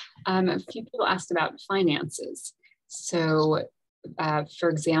 Okay. A few people asked about finances. So, for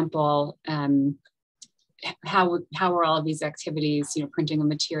example, how are all of these activities, printing of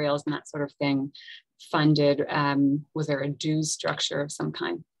materials and that sort of thing, funded? Was there a dues structure of some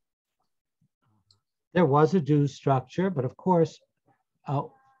kind? There was a dues structure, but of course,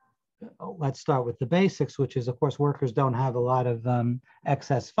 let's start with the basics, which is, of course, workers don't have a lot of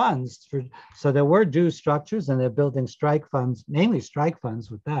excess funds. So there were dues structures, and they're building strike funds, mainly strike funds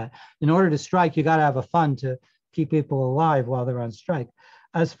with that. In order to strike, you got to have a fund to keep people alive while they're on strike.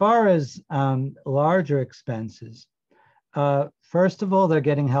 As far as larger expenses, first of all, they're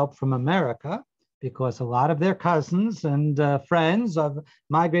getting help from America, because a lot of their cousins and friends have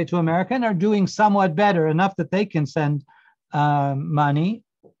migrated to America and are doing somewhat better, enough that they can send money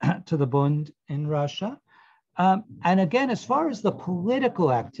to the Bund in Russia. And again, as far as the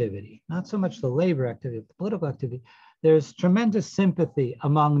political activity, not so much the labor activity, the political activity, there's tremendous sympathy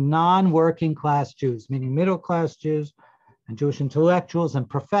among non-working class Jews, meaning middle-class Jews and Jewish intellectuals and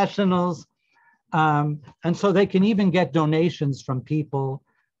professionals. And so they can even get donations from people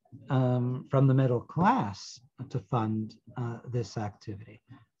from the middle class to fund this activity.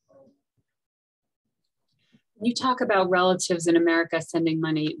 You talk about relatives in America sending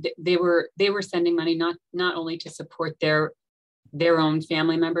money. They were sending money not only to support their own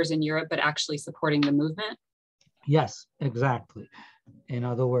family members in Europe, but actually supporting the movement. Yes, exactly. In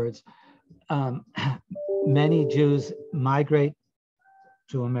other words, many Jews migrate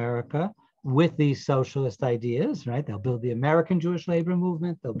to America with these socialist ideas, right? They'll build the American Jewish labor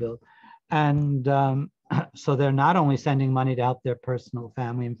movement, they'll build, and so they're not only sending money to help their personal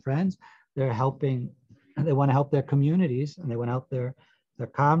family and friends, they're helping, they want to help their communities, and they want to help their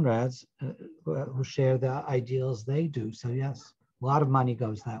comrades who share the ideals they do. So yes, a lot of money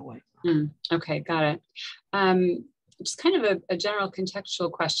goes that way. Okay, got it. Just kind of a general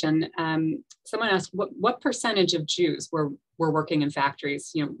contextual question. Someone asked, what percentage of Jews were working in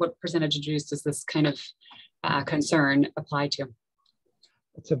factories? What percentage of Jews does this kind of concern apply to?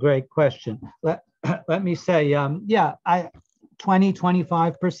 That's a great question. Let me say,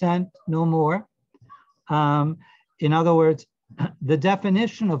 20-25%, no more. In other words, the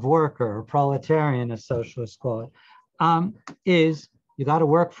definition of worker, or proletarian, as socialists call it, is you got to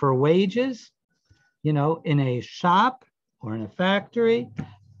work for wages, in a shop or in a factory.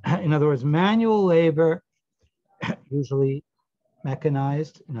 In other words, manual labor, usually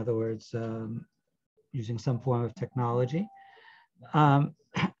mechanized, in other words, using some form of technology,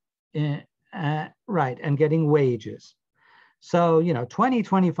 right, and getting wages. So,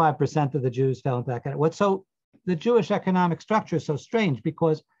 20-25% of the Jews fell into that category. So the Jewish economic structure is so strange,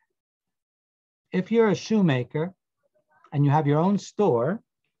 because if you're a shoemaker and you have your own store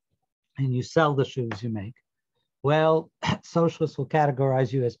and you sell the shoes you make, well, socialists will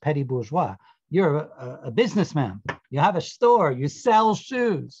categorize you as petty bourgeois. You're a businessman. You have a store, you sell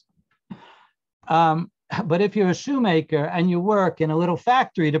shoes. But if you're a shoemaker and you work in a little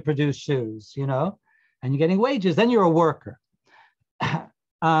factory to produce shoes, and you're getting wages, then you're a worker.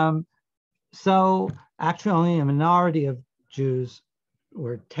 So actually only a minority of Jews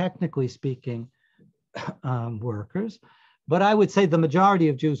were, technically speaking, workers. But I would say the majority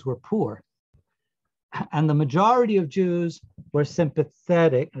of Jews were poor. And the majority of Jews were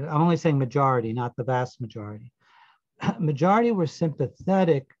sympathetic. I'm only saying majority, not the vast majority. Majority were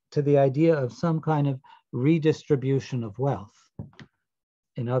sympathetic to the idea of some kind of redistribution of wealth.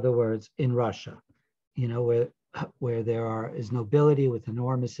 In other words, in Russia, where there is nobility with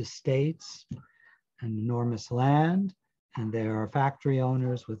enormous estates and enormous land, and there are factory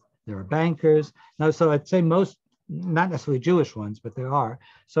owners there are bankers. Now, so I'd say most, not necessarily Jewish ones, but there are.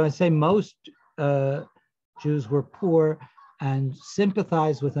 So I'd say most Jews were poor and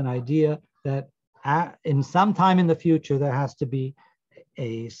sympathized with an idea that in some time in the future, there has to be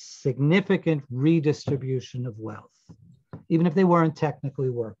a significant redistribution of wealth, even if they weren't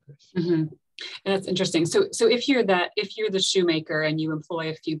technically workers. Mm-hmm. And that's interesting. So if you're the shoemaker and you employ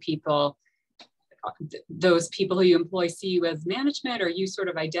a few people, those people who you employ see you as management, or you sort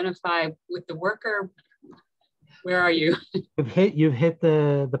of identify with the worker? Where are you? You've hit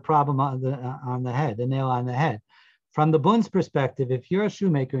the problem on the head, the nail on the head. From the Bund's perspective, if you're a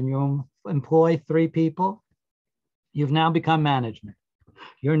shoemaker and you employ 3 people, you've now become management.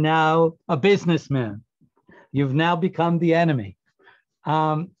 You're now a businessman. You've now become the enemy.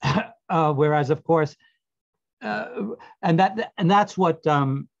 Whereas, of course, and that's what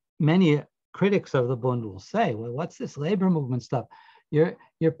many critics of the Bund will say. Well, what's this labor movement stuff?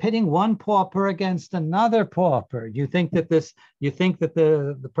 you're pitting one pauper against another pauper. You think that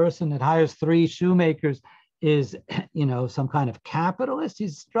the person that hires 3 shoemakers is, some kind of capitalist.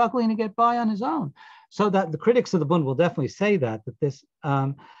 He's struggling to get by on his own. So that the critics of the Bund will definitely say that this,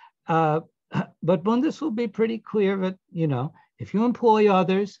 but Bundists will be pretty clear that, if you employ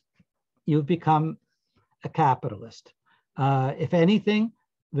others, you've become a capitalist. If anything,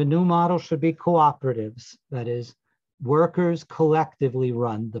 the new model should be cooperatives. That is, workers collectively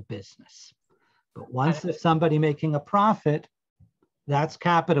run the business. But once there's somebody making a profit, that's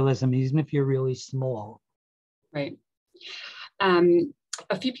capitalism, even if you're really small. Right.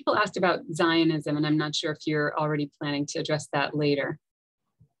 A few people asked about Zionism, and I'm not sure if you're already planning to address that later.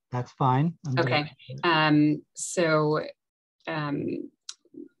 That's fine. Okay.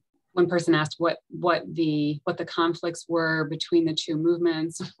 One person asked what the conflicts were between the two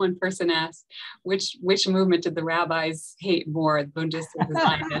movements. One person asked which movement did the rabbis hate more, the Bundists or the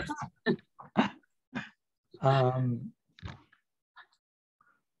Zionists?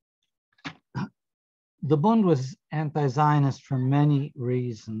 The Bund was anti-Zionist for many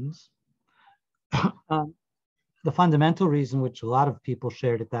reasons. The fundamental reason, which a lot of people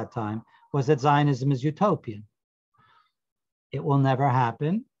shared at that time, was that Zionism is utopian. It will never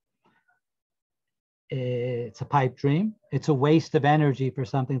happen. It's a pipe dream. It's a waste of energy for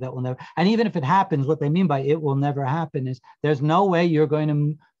something that will never, and even if it happens, what they mean by it will never happen is there's no way you're going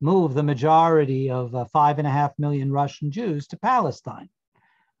to move the majority of 5.5 million Russian Jews to Palestine.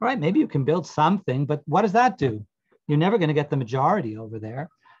 All right, maybe you can build something, but what does that do? You're never going to get the majority over there.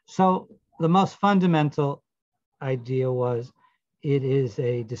 So the most fundamental idea was it is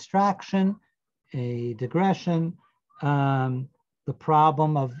a distraction, a digression. The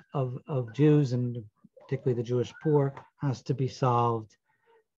problem of Jews, and particularly the Jewish poor, has to be solved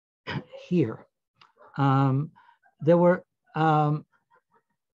here. There were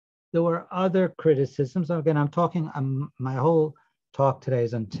other criticisms. Again, I'm talking, my whole talk today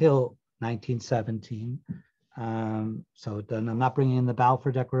is until 1917. So then I'm not bringing in the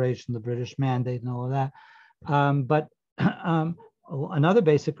Balfour Declaration, the British Mandate, and all of that. But another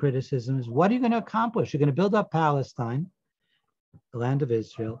basic criticism is, what are you going to accomplish? You're going to build up Palestine, the land of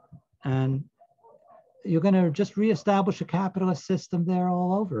Israel, and you're going to just reestablish a capitalist system there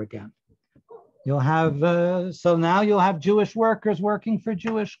all over again. You'll have, so now you'll have Jewish workers working for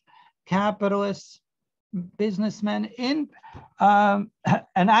Jewish capitalists, businessmen in, and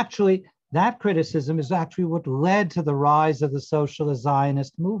actually that criticism is actually what led to the rise of the socialist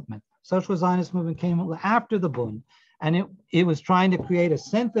Zionist movement. Socialist Zionist movement came after the Bund, and it was trying to create a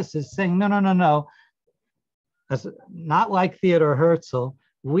synthesis saying, no. As, not like Theodor Herzl,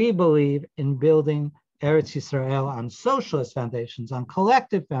 we believe in building Eretz Yisrael on socialist foundations, on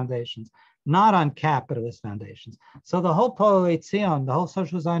collective foundations, not on capitalist foundations. So the whole Poale Zion, the whole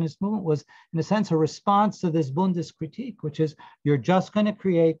social Zionist movement, was in a sense a response to this Bundist critique, which is you're just going to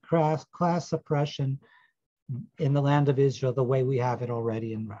create class oppression in the land of Israel the way we have it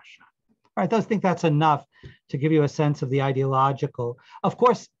already in Russia. All right, I think that's enough to give you a sense of the ideological. Of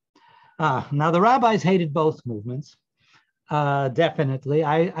course, now the rabbis hated both movements, definitely.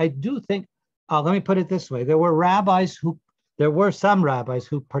 I do think, let me put it this way. There were some rabbis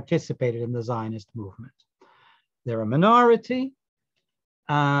who participated in the Zionist movement. They're a minority.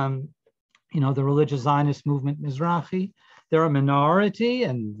 The religious Zionist movement, Mizrahi, they're a minority,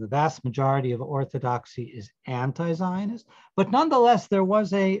 and the vast majority of orthodoxy is anti-Zionist. But nonetheless, there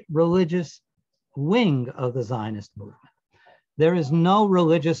was a religious wing of the Zionist movement. There is no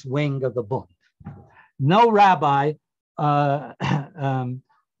religious wing of the Bund. No rabbi was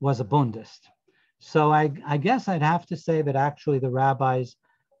a Bundist. So I guess I'd have to say that actually the rabbis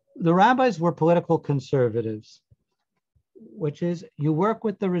were political conservatives, which is you work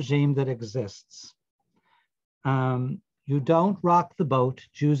with the regime that exists. You don't rock the boat.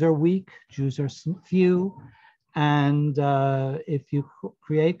 Jews are weak, Jews are few, and if you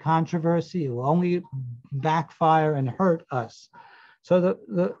create controversy, it will only backfire and hurt us. So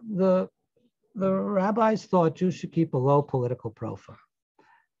the rabbis thought Jews should keep a low political profile.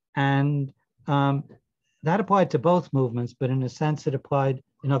 And that applied to both movements, but in a sense it applied,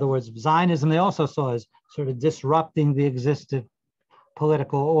 in other words, Zionism they also saw as sort of disrupting the existing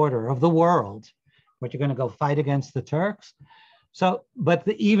political order of the world. What, you're going to go fight against the Turks? So, but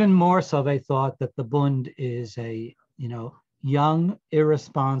even more so, they thought that the Bund is a, young,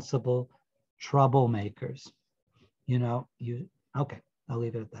 irresponsible troublemakers. Okay, I'll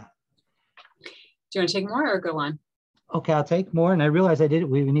leave it at that. Do you want to take more or go on? Okay, I'll take more. And I realize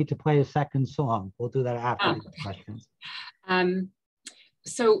we need to play a second song. We'll do that after the questions.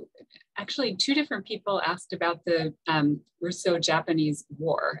 Actually, two different people asked about the Russo-Japanese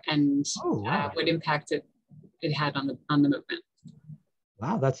War and what impact it had on the movement.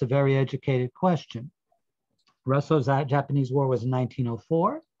 Wow, that's a very educated question. Russo-Japanese War was in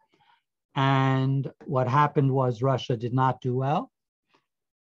 1904. And what happened was Russia did not do well.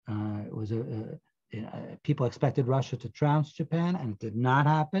 It was people expected Russia to trounce Japan, and it did not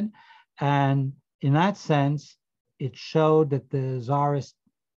happen. And in that sense, it showed that the Tsarist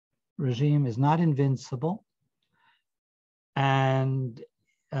regime is not invincible. And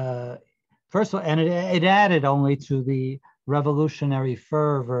first of all, and it added only to the revolutionary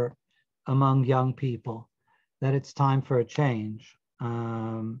fervor among young people that it's time for a change.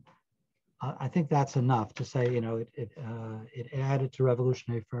 I think that's enough to say, it added to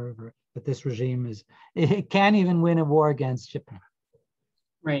revolutionary fervor, but this regime it can't even win a war against Japan.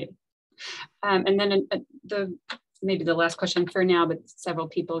 Right. And then maybe the last question for now, but several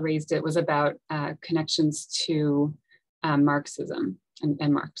people raised it, was about connections to Marxism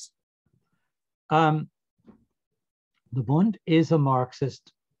and Marx. The Bund is a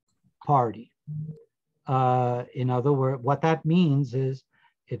Marxist party. In other words, what that means is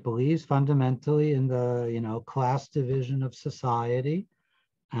it believes fundamentally in the class division of society,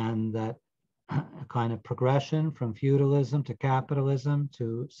 and that kind of progression from feudalism to capitalism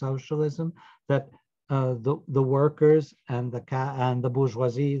to socialism, that the workers and the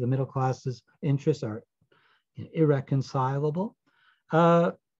bourgeoisie, the middle class's interests are irreconcilable.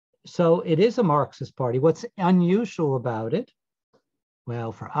 So it is a Marxist party. What's unusual about it,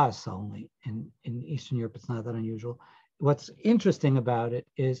 well, for us only, in Eastern Europe it's not that unusual. What's interesting about it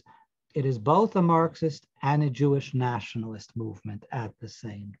is both a Marxist and a Jewish nationalist movement at the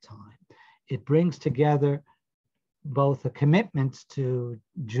same time. It brings together both a commitment to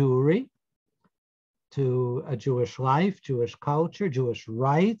Jewry, to a Jewish life, Jewish culture, Jewish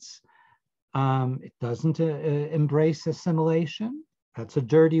rights. It doesn't embrace assimilation. That's a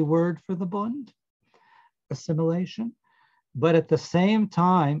dirty word for the Bund, assimilation. But at the same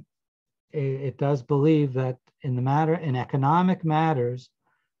time, it does believe that in economic matters,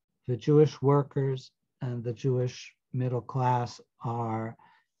 the Jewish workers and the Jewish middle class are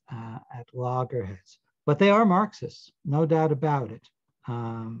at loggerheads. But they are Marxists, no doubt about it.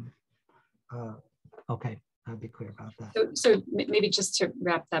 Okay, I'll be clear about that. So maybe just to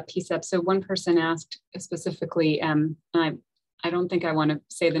wrap that piece up. So one person asked specifically, and I don't think I want to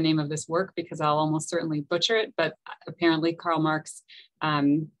say the name of this work because I'll almost certainly butcher it, but apparently Karl Marx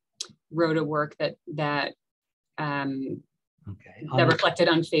wrote a work that reflected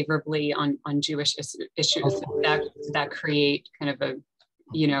unfavorably on Jewish issues that create kind of an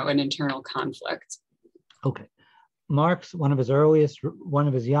internal conflict. Okay. Marx, one of his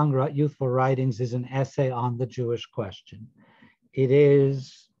young youthful writings is an essay on the Jewish question. It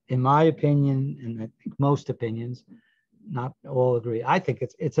is, in my opinion, and I think most opinions, not all agree, I think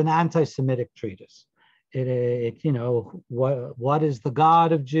it's an anti-Semitic treatise. What is the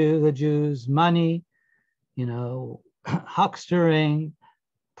God of the Jews? Money, huckstering,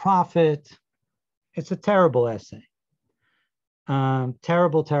 profit. It's a terrible essay.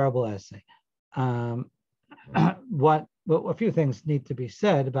 Terrible essay. A few things need to be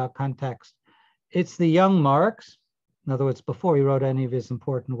said about context. It's the young Marx, in other words, before he wrote any of his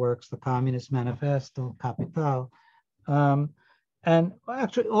important works, the Communist Manifesto, Capital, and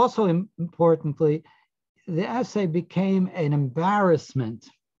actually also importantly, the essay became an embarrassment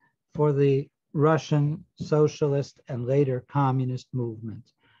for the Russian socialist and later communist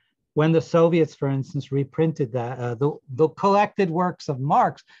movement. When the Soviets, for instance, reprinted that, the collected works of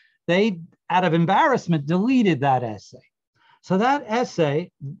Marx, they, out of embarrassment, deleted that essay. So that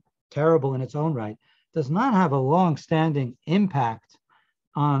essay, terrible in its own right, does not have a long-standing impact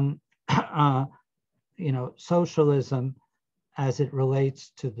on socialism as it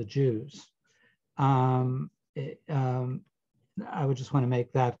relates to the Jews. I would just want to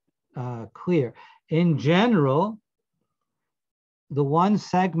make that clear. In general, the one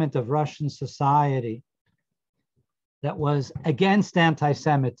segment of Russian society that was against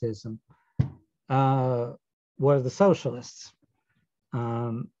anti-Semitism were the socialists.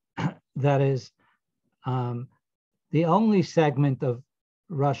 That is the only segment of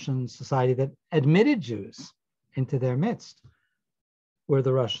Russian society that admitted Jews into their midst were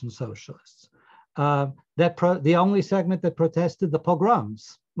the Russian socialists. The only segment that protested the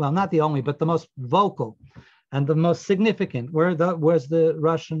pogroms, well, not the only, but the most vocal and the most significant was the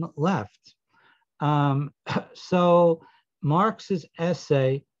Russian left. So Marx's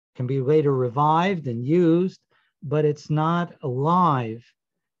essay can be later revived and used, but it's not alive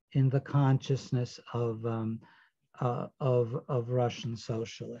in the consciousness of Russian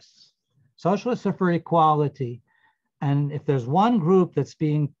socialists. Socialists are for equality. And if there's one group that's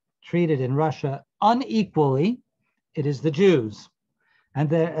being treated in Russia unequally, it is the Jews.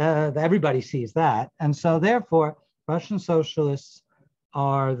 And everybody sees that. And so therefore, Russian socialists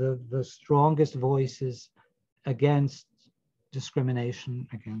are the strongest voices against discrimination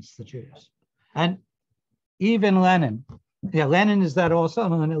against the Jews. And even Lenin, Lenin is that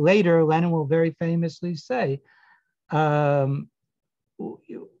also. And later, Lenin will very famously say,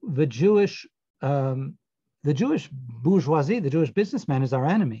 the Jewish bourgeoisie, the Jewish businessman is our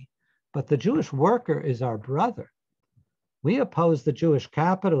enemy, but the Jewish worker is our brother. We oppose the Jewish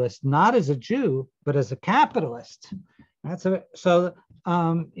capitalist not as a Jew, but as a capitalist. So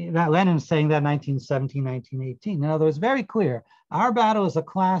Lenin is saying that in 1917, 1918. In other words, very clear. Our battle is a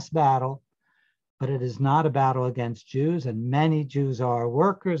class battle, but it is not a battle against Jews, and many Jews are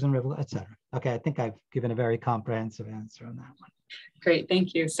workers and etc. Okay, I think I've given a very comprehensive answer on that one. Great,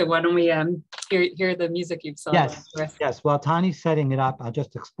 thank you. So why don't we hear the music you've selected? Yes. While Tani's setting it up, I'll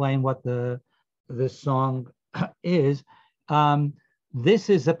just explain what this song is. This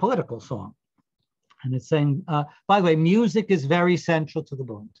is a political song. And it's saying, by the way, music is very central to the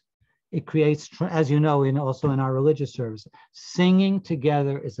Bund. It creates, as you know, also in our religious service, singing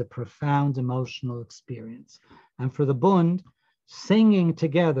together is a profound emotional experience. And for the Bund, singing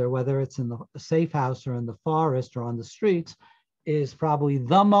together, whether it's in the safe house or in the forest or on the streets, is probably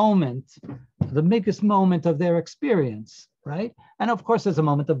the moment, the biggest moment of their experience, right? And of course, there's a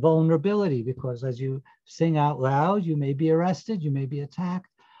moment of vulnerability because as you sing out loud, you may be arrested, you may be attacked.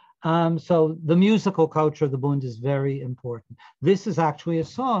 So the musical culture of the Bund is very important. This is actually a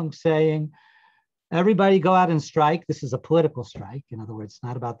song saying, everybody go out and strike. This is a political strike. In other words, it's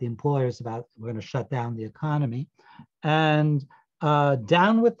not about the employers, about we're going to shut down the economy. And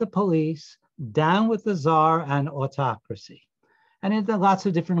down with the police, down with the czar and autocracy. And there are lots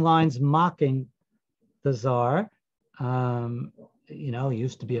of different lines mocking the czar.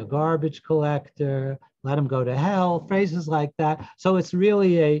 Used to be a garbage collector, let him go to hell, phrases like that. So it's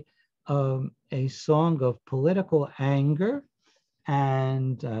really a song of political anger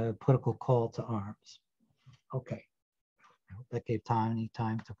and political call to arms. Okay, I hope that gave Tani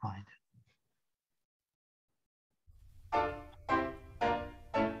time to find it.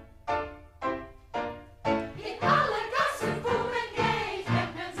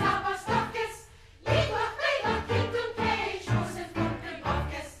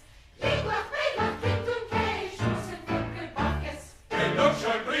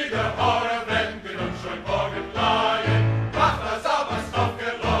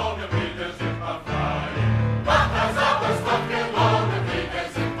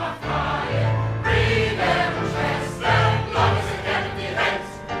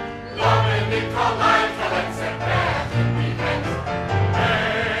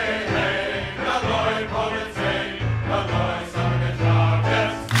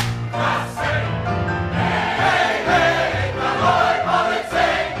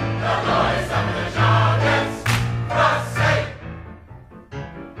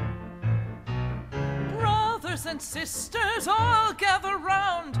 Sisters, all gather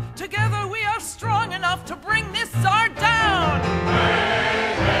round. Together we are strong enough to bring this Tsar down.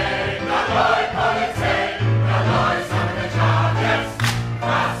 Hey, hey, naloi politsei, naloi samnechades,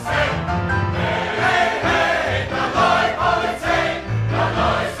 krasei. Hey, hey, naloi politsei,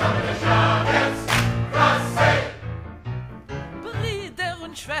 naloi samnechades, krasei. Brüder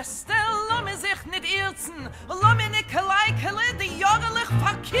und Schwestern, lass mich sich nicht irzen, lass mich nicht gleikele, die jahrlich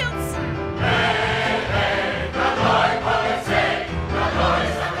verkürzen. Hey, hey.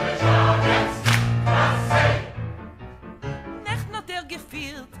 Nicht nur der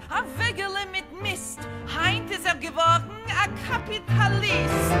gefühlt, a Wegele mit Mist, heint ist geworden, a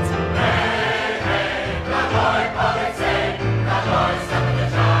Kapitalist. Hey, hey, naloi politsei, naloi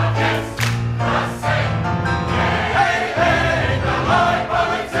samnechades, krasei. Hey, hey, naloi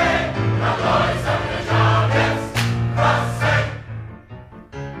politsei, naloi samnechades, krasei.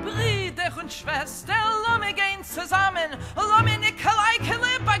 Brüder und Schwestern, zusammen, lass mich nicht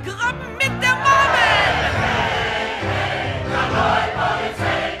gleikele begraben mit der Mammen. Hey, hey, naloi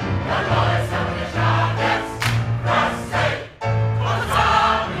politsei, naloi samnechades, krasei.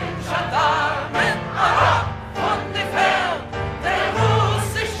 Zusammen, Gendarmen, herab von die Feld, der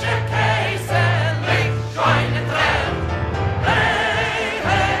russische Kaiser liegt schon in Tränen. Hey,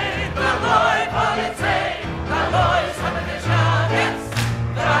 hey, naloi politsei, naloi samnechades,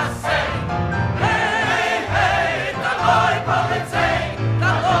 krasei.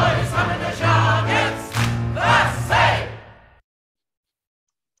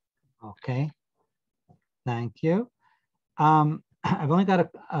 Okay, thank you. I've only got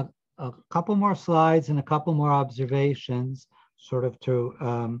a couple more slides and a couple more observations, sort of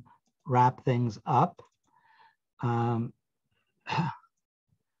to wrap things up.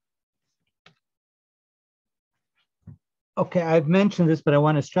 Okay, I've mentioned this, but I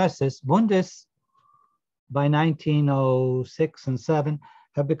want to stress this. Bundists, by 1906 and 7,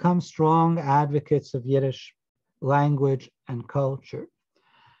 have become strong advocates of Yiddish language and culture.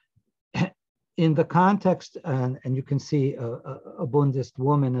 In the context, and you can see a Bundist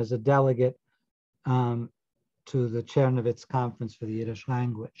woman as a delegate to the Czernowitz Conference for the Yiddish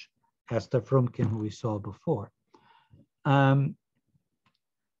Language, Esther Frumkin, who we saw before. In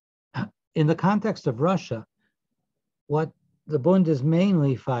the context of Russia, what the Bund is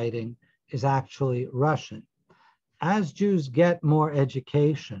mainly fighting is actually Russian. As Jews get more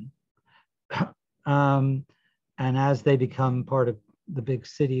education, and as they become part of the big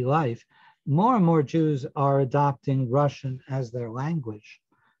city life, more and more Jews are adopting Russian as their language,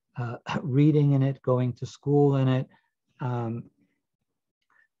 reading in it, going to school in it. And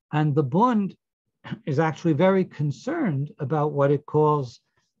the Bund is actually very concerned about what it calls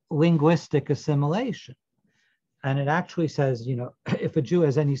linguistic assimilation. And it actually says, you know, if a Jew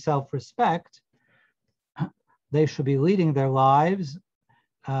has any self-respect, they should be leading their lives,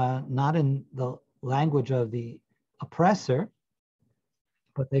 not in the language of the oppressor,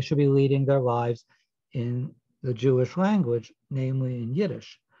 but they should be leading their lives in the Jewish language, namely in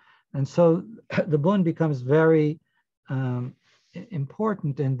Yiddish. And so the Bund becomes very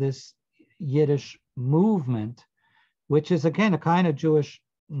important in this Yiddish movement, which is, again, a kind of Jewish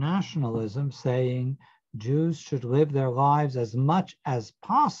nationalism, saying Jews should live their lives as much as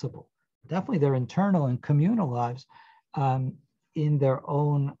possible, definitely their internal and communal lives, in their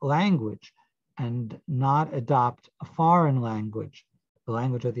own language and not adopt a foreign language, the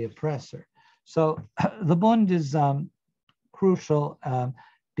language of the oppressor. So the Bund is crucial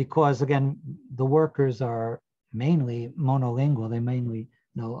because, again, the workers are mainly monolingual. They mainly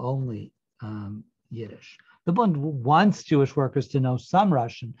know only Yiddish. The Bund wants Jewish workers to know some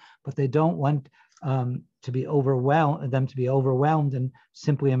Russian, but they don't want to be overwhelmed and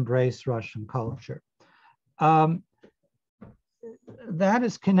simply embrace Russian culture. That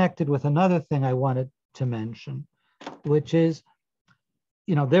is connected with another thing I wanted to mention, which is,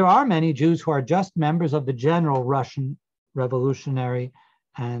 you know, there are many Jews who are just members of the general Russian revolutionary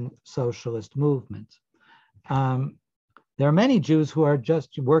and socialist movement. There are many Jews who are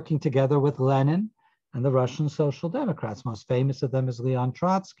just working together with Lenin and the Russian Social Democrats. Most famous of them is Leon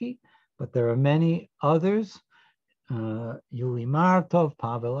Trotsky, but there are many others, Yuli Martov,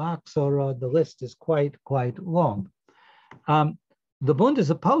 Pavel Aksorod, the list is quite long. The Bund is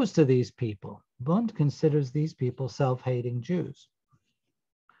opposed to these people. Bund considers these people self-hating Jews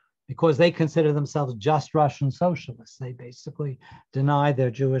because they consider themselves just Russian socialists. They basically deny their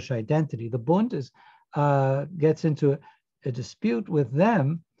Jewish identity. The Bund gets into a dispute with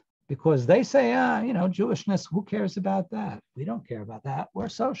them because they say, you know, Jewishness, who cares about that? We don't care about that. We're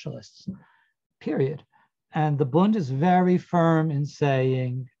socialists, period. And the Bund is very firm in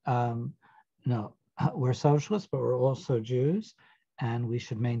saying, no, we're socialists, but we're also Jews, and we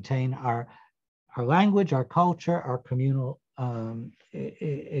should maintain our language, our culture, our communal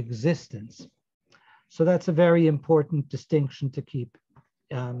existence. So that's a very important distinction to keep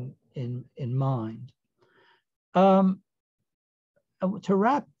in mind. To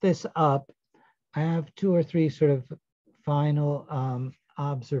wrap this up, I have 2 or 3 sort of final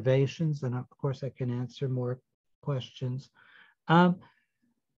observations, and of course I can answer more questions.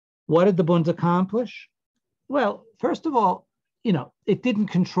 What did the Bund accomplish? Well, first of all, you know, it didn't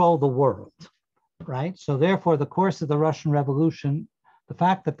control the world, right? So therefore, the course of the Russian Revolution, the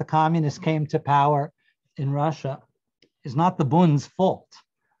fact that the communists came to power in Russia is not the Bund's fault.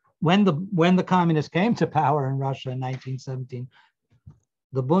 When the communists came to power in Russia in 1917,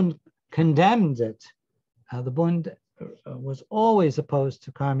 the Bund condemned it. The Bund was always opposed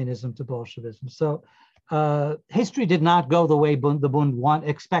to communism, to Bolshevism. So history did not go the way the Bund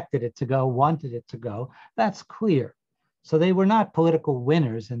expected it to go, wanted it to go. That's clear. So they were not political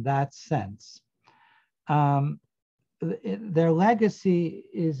winners in that sense. Their legacy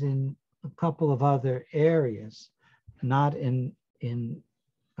is in a couple of other areas, not in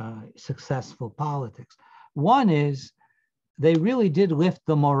successful politics. One is they really did lift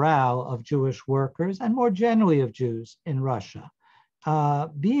the morale of Jewish workers and more generally of Jews in Russia.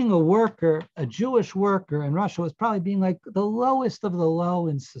 Being a worker, a Jewish worker in Russia was probably being like the lowest of the low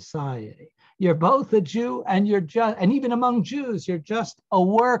in society. You're both a Jew and and even among Jews, you're just a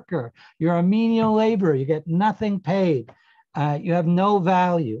worker. You're a menial laborer. You get nothing paid. You have no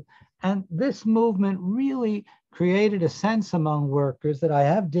value. And this movement really created a sense among workers that I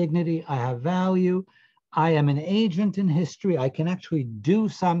have dignity, I have value, I am an agent in history, I can actually do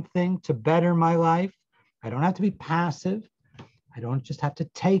something to better my life. I don't have to be passive. I don't just have to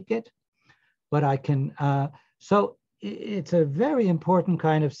take it, but I can, so it's a very important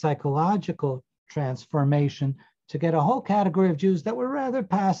kind of psychological transformation to get a whole category of Jews that were rather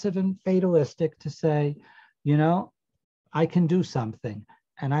passive and fatalistic to say, you know, I can do something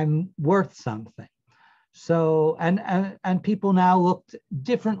and I'm worth something. So, and people now looked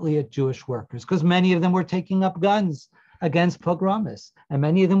differently at Jewish workers because many of them were taking up guns against pogromists, and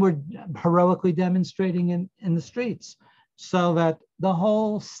many of them were heroically demonstrating in the streets. So that the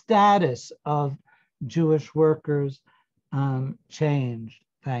whole status of Jewish workers changed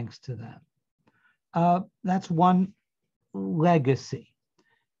thanks to them. That's one legacy.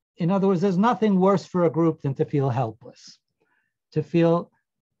 In other words, there's nothing worse for a group than to feel helpless, to feel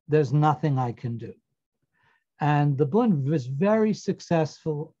there's nothing I can do. And the Bund was very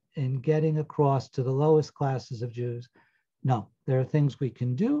successful in getting across to the lowest classes of Jews, no, there are things we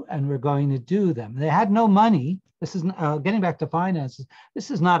can do and we're going to do them. They had no money. This is, getting back to finances,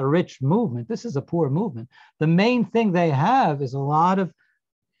 this is not a rich movement. This is a poor movement. The main thing they have is a lot of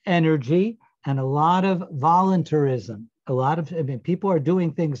energy and a lot of voluntarism. A lot of, I mean, people are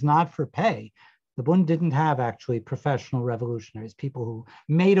doing things not for pay. The Bund didn't have actually professional revolutionaries, people who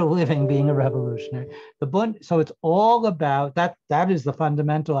made a living being a revolutionary. The Bund, so it's all about that. That is the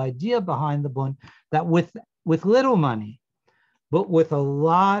fundamental idea behind the Bund, that with little money, but with a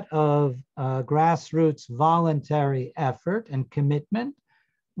lot of grassroots voluntary effort and commitment,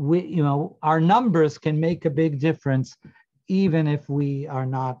 we, you know, our numbers can make a big difference, even if we are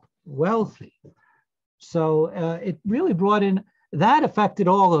not wealthy. So it really brought in, that affected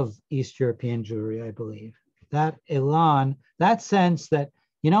all of East European Jewry, I believe. That elan, that sense that,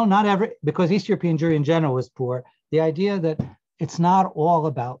 you know, not every, because East European Jewry in general was poor, the idea that it's not all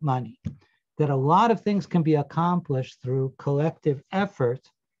about money, that a lot of things can be accomplished through collective effort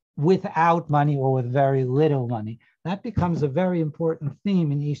without money or with very little money. That becomes a very important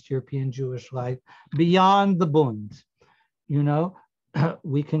theme in East European Jewish life beyond the Bund. You know,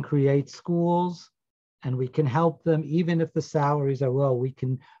 we can create schools and we can help them, even if the salaries are low,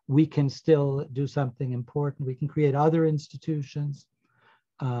 we can still do something important. We can create other institutions.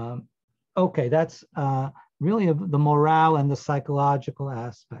 Okay, that's really the morale and the psychological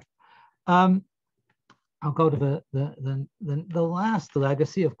aspect. I'll go to the last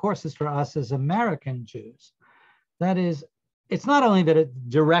legacy, of course, is for us as American Jews. That is, it's not only that it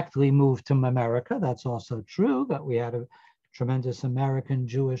directly moved to America, that's also true, that we had a tremendous American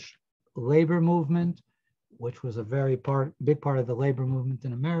Jewish labor movement, which was a very big part of the labor movement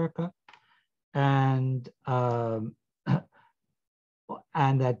in America. And that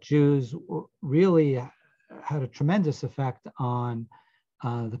Jews really had a tremendous effect on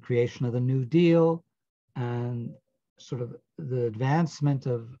the creation of the New Deal and sort of the advancement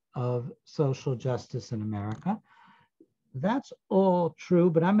of social justice in America. That's all true,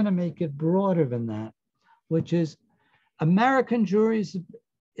 but I'm going to make it broader than that, which is American Jewry,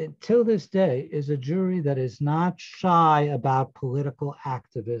 till this day, is a Jewry that is not shy about political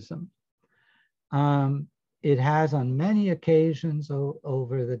activism. It has on many occasions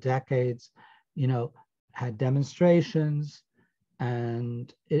over the decades, you know, had demonstrations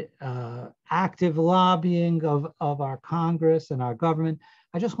and active lobbying of our Congress and our government.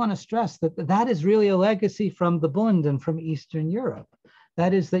 I just want to stress that that is really a legacy from the Bund and from Eastern Europe.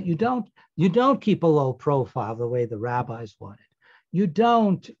 That is that you don't keep a low profile the way the rabbis wanted. You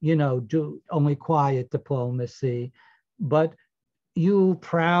don't, you know, do only quiet diplomacy, but you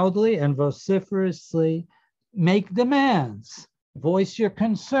proudly and vociferously make demands, voice your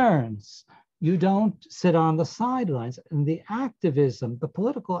concerns. You don't sit on the sidelines. And the activism, the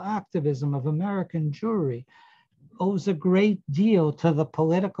political activism of American Jewry owes a great deal to the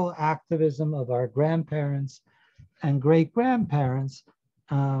political activism of our grandparents and great-grandparents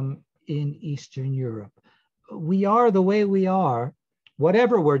in Eastern Europe. We are the way we are,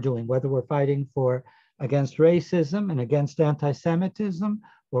 whatever we're doing, whether we're fighting against racism and against anti-Semitism,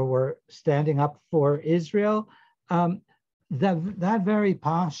 or we're standing up for Israel. That very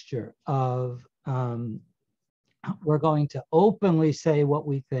posture of we're going to openly say what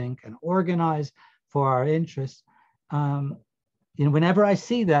we think and organize for our interests. You know, whenever I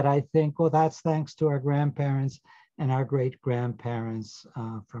see that, I think, well, that's thanks to our grandparents and our great-grandparents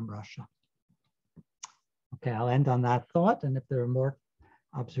from Russia. Okay, I'll end on that thought, and if there are more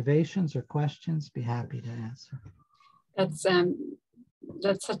observations or questions, be happy to answer.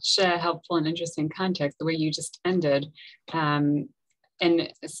 That's such a helpful and interesting context, the way you just ended. And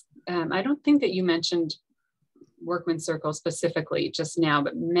I don't think that you mentioned Workman's Circle specifically just now,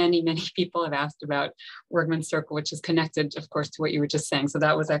 but many people have asked about Workman's Circle, which is connected, of course, to what you were just saying. So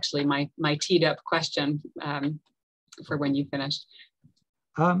that was actually my teed up question for when you finished.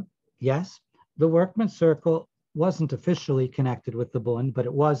 Yes, the Workman's Circle wasn't officially connected with the Bund, but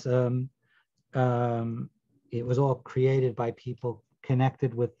it was all created by people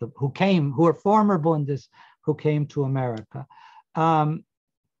connected with who are former Bundists who came to America.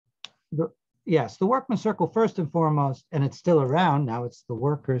 Yes, the Workman's Circle, first and foremost, and it's still around now, it's the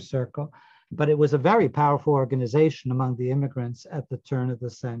Workers' Circle, but it was a very powerful organization among the immigrants at the turn of the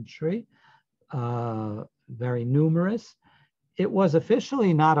century, very numerous. It was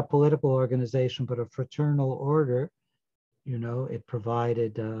officially not a political organization, but a fraternal order. You know, it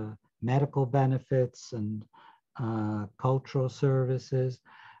provided medical benefits and cultural services.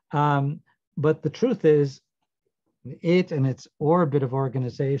 But the truth is, it and its orbit of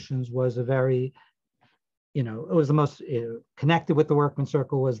organizations was a very, it was the most connected with the Workman's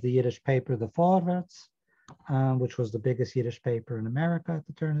Circle was the Yiddish paper, the Vorwärts, which was the biggest Yiddish paper in America at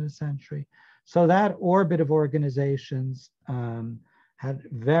the turn of the century. So that orbit of organizations had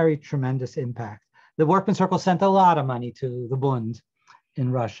very tremendous impact. The Workman's Circle sent a lot of money to the Bund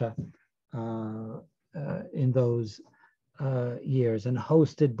in Russia in those years and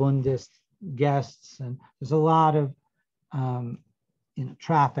hosted Bundist guests, and there's a lot of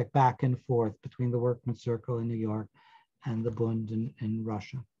traffic back and forth between the Workman's Circle in New York and the Bund in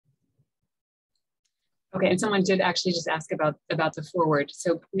Russia. Okay, and someone did actually just ask about the forward.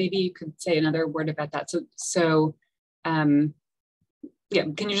 So maybe you could say another word about that. So yeah,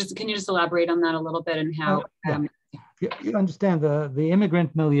 can you just elaborate on that a little bit and how? You understand the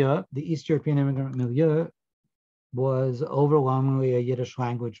immigrant milieu, the East European immigrant milieu, was overwhelmingly a Yiddish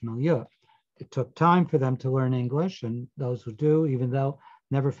language milieu. It took time for them to learn English, and those who do, even though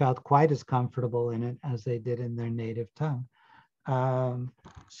never felt quite as comfortable in it as they did in their native tongue.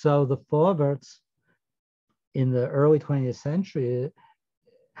 So the Vorwärts in the early 20th century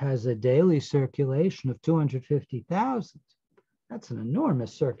has a daily circulation of 250,000. That's an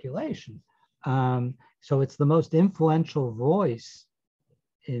enormous circulation. So it's the most influential voice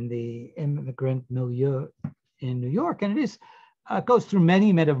in the immigrant milieu in New York, and it goes through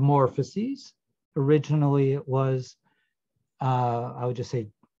many metamorphoses. Originally, it was, I would just say,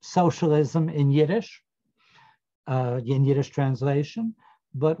 socialism in Yiddish translation,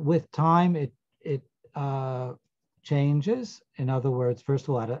 but with time, it changes. In other words, first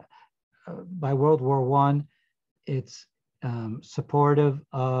of all, by World War I, it's supportive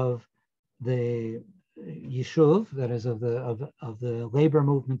of the Yishuv, that is of the labor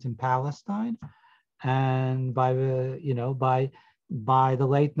movement in Palestine, and by the by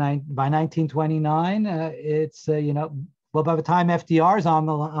 1929, it's well, by the time FDR is on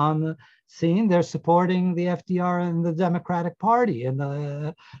the scene, they're supporting the FDR and the Democratic Party,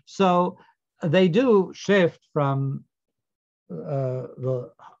 and so they do shift from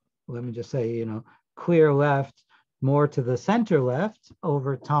let me just say clear left more to the center left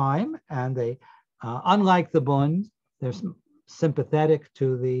over time, and they unlike the Bund, they're sympathetic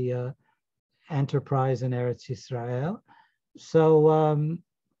to the enterprise in Eretz Yisrael. So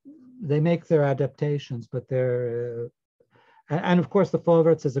they make their adaptations, but they're, and of course the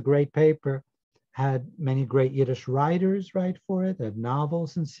Vorwärts is a great paper, had many great Yiddish writers write for it, had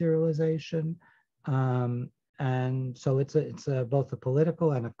novels in serialization. And so it's both a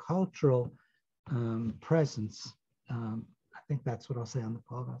political and a cultural presence. I think that's what I'll say on the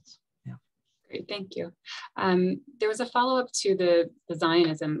Vorwärts. Yeah. Great, thank you. There was a follow-up to the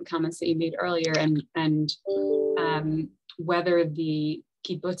Zionism comments that you made earlier, and whether the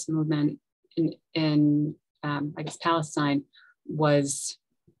kibbutz movement in I guess Palestine was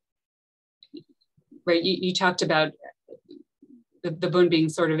right. You talked about the Bund being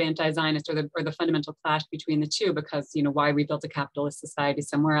sort of anti-Zionist, or the fundamental clash between the two, because why we built a capitalist society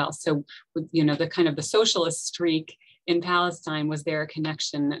somewhere else. So the kind of the socialist streak in Palestine, was there a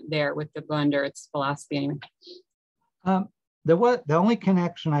connection there with the Bund or its philosophy anyway? There was the only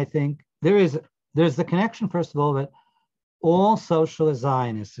connection, I think. There's the connection, first of all, that all socialist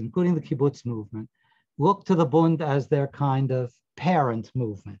Zionists, including the kibbutz movement, look to the Bund as their kind of parent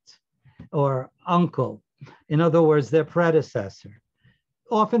movement or uncle. In other words, their predecessor.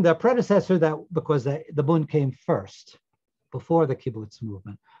 Often their predecessor, because the Bund came first, before the kibbutz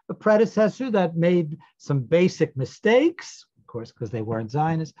movement. The predecessor that made some basic mistakes, of course, because they weren't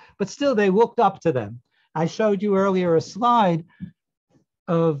Zionists, but still they looked up to them. I showed you earlier a slide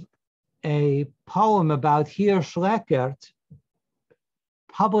of a poem about Hirsch Leckert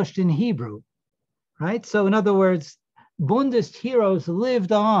published in Hebrew, right? So in other words, Bundist heroes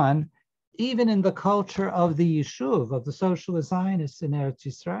lived on even in the culture of the Yishuv, of the socialist Zionists in Eretz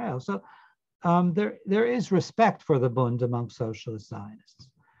Yisrael. So there is respect for the Bund among socialist Zionists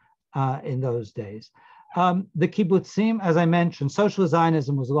in those days. The kibbutzim, as I mentioned, socialist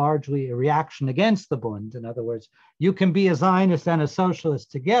Zionism was largely a reaction against the Bund. In other words, you can be a Zionist and a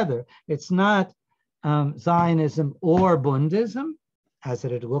socialist together. It's not Zionism or Bundism, as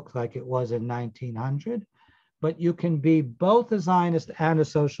it had looked like it was in 1900, but you can be both a Zionist and a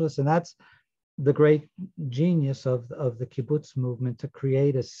socialist, and that's the great genius of the kibbutz movement, to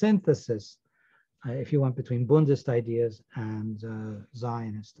create a synthesis, if you want, between Bundist ideas and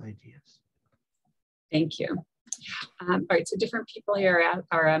Zionist ideas. Thank you. All right, so different people here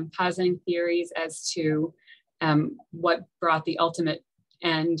are positing theories as to what brought the ultimate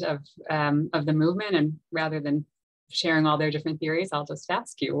end of the movement, and rather than sharing all their different theories, I'll just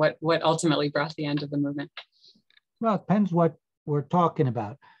ask you what ultimately brought the end of the movement. Well, it depends what we're talking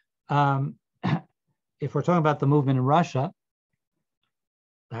about. If we're talking about the movement in Russia,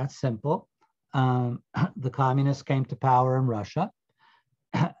 that's simple. The communists came to power in Russia.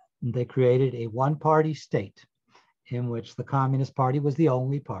 They created a one-party state in which the Communist Party was the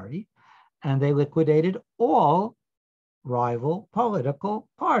only party, and they liquidated all rival political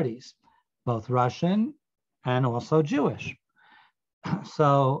parties, both Russian and also Jewish.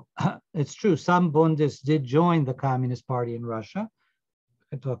 So it's true, some Bundists did join the Communist Party in Russia. I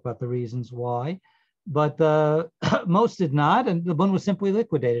can talk about the reasons why, but most did not, and the Bund was simply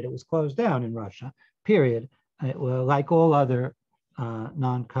liquidated. It was closed down in Russia, period. Like all other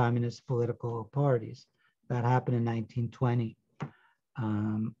non-communist political parties. That happened in 1920.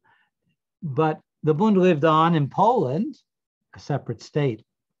 But the Bund lived on in Poland, a separate state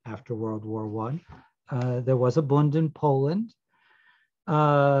after World War I. There was a Bund in Poland.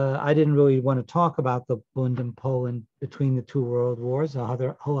 I didn't really want to talk about the Bund in Poland between the two world wars, a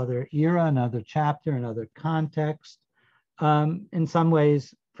whole other era, another chapter, another context. In some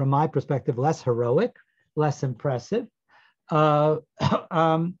ways, from my perspective, less heroic, less impressive. The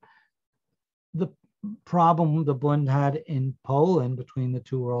problem the Bund had in Poland between the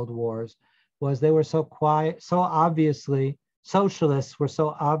two world wars was they were so quiet, so obviously, socialists were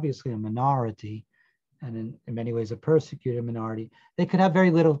so obviously a minority, and in many ways a persecuted minority. They could have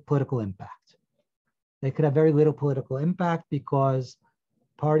very little political impact. They could have very little political impact because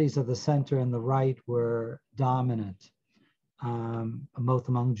parties of the center and the right were dominant, both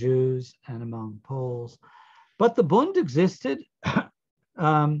among Jews and among Poles. But the Bund existed,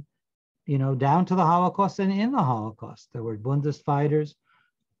 down to the Holocaust and in the Holocaust. There were Bundist fighters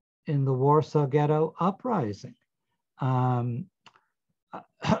in the Warsaw Ghetto uprising.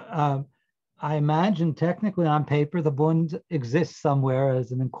 I imagine technically on paper, the Bund exists somewhere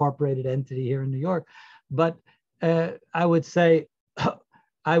as an incorporated entity here in New York. But I would say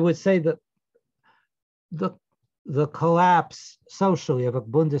that the collapse socially of a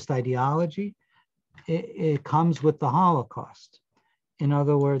Bundist ideology, it comes with the Holocaust. In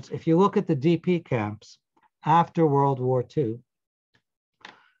other words, if you look at the DP camps after World War II,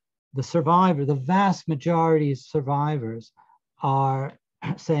 the vast majority of survivors are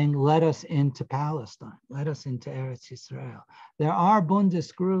saying, let us into Palestine, let us into Eretz Yisrael. There are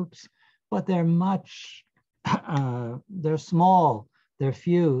Bundist groups, but they're they're small, they're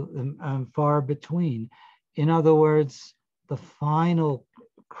few, far between. In other words, the final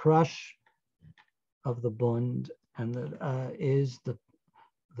crush of the Bund and is the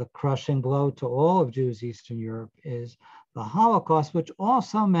crushing blow to all of Jews Eastern Europe is the Holocaust, which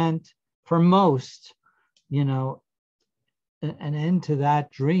also meant for most, an end to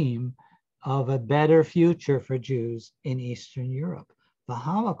that dream of a better future for Jews in Eastern Europe. The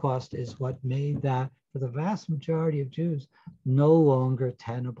Holocaust is what made that, for the vast majority of Jews, no longer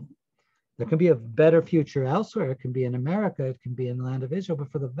tenable. There can be a better future elsewhere. It can be in America, it can be in the land of Israel,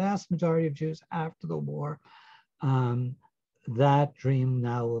 but for the vast majority of Jews after the war, that dream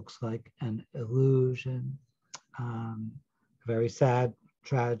now looks like an illusion, a very sad,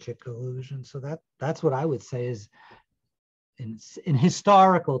 tragic illusion. So that's what I would say is, in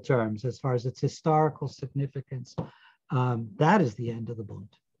historical terms, as far as its historical significance, that is the end of the Bund.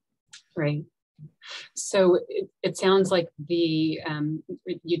 Right. So it sounds like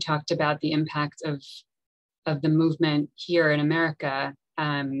you talked about the impact of the movement here in America,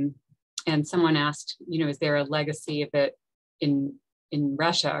 and someone asked, is there a legacy of it in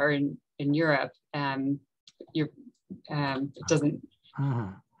Russia or in Europe? It doesn't.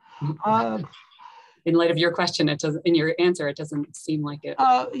 In light of your question, it doesn't. In your answer, it doesn't seem like it.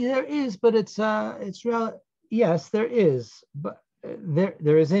 There is, but it's real. Yes, there is, but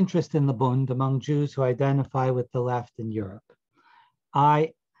there is interest in the Bund among Jews who identify with the left in Europe.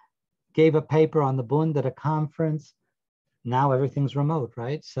 I gave a paper on the Bund at a conference. Now everything's remote,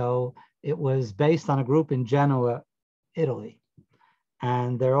 right? So it was based on a group in Genoa, Italy.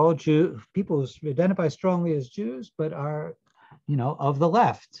 And they're all Jews, people who identify strongly as Jews, but are, of the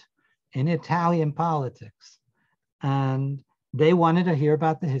left in Italian politics. And they wanted to hear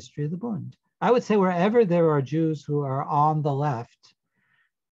about the history of the Bund. I would say wherever there are Jews who are on the left,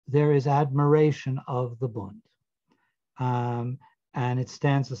 there is admiration of the Bund. And it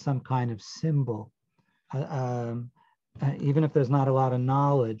stands as some kind of symbol. Even if there's not a lot of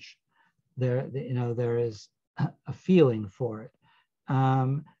knowledge, there is a feeling for it.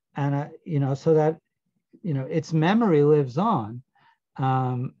 So that, its memory lives on.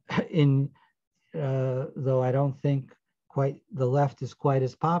 Though I don't think quite the left is quite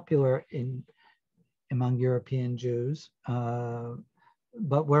as popular among European Jews,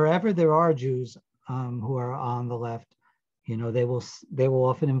 but wherever there are Jews who are on the left, they will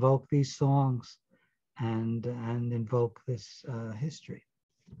often invoke these songs and invoke this history.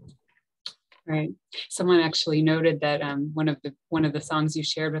 Right. Someone actually noted that one of the songs you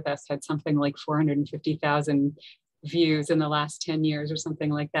shared with us had something like 450,000 views in the last 10 years or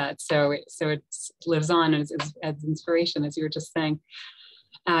something like that. So it lives on as inspiration, as you were just saying.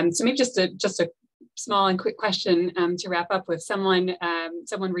 So maybe just a small and quick question to wrap up with. Someone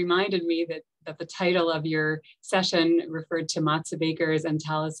reminded me that the title of your session referred to Matzoh bakers and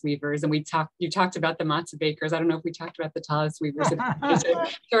Tallis weavers, and you talked about the Matzoh bakers. I don't know if we talked about the Tallis weavers. If you should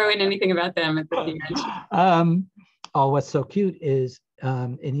throw in anything about them at the end. What's so cute is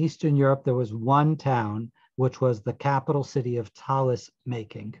in Eastern Europe there was one town which was the capital city of Tallis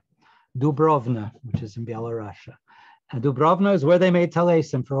making, Dubrovna, which is in Belarus. And Dubrovna is where they made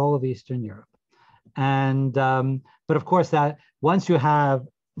Tallisim for all of Eastern Europe. And but of course, that once you have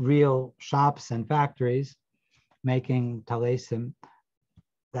real shops and factories making Tallisim,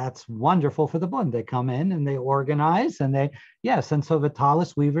 that's wonderful for the Bund. They come in and they organize, and and so the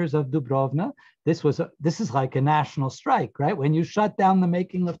Tallis weavers of Dubrovna, this is like a national strike, right? When you shut down the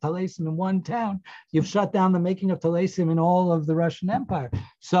making of Tallisim in one town, you've shut down the making of Tallisim in all of the Russian Empire.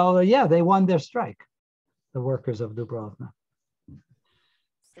 So they won their strike, the workers of Dubrovna.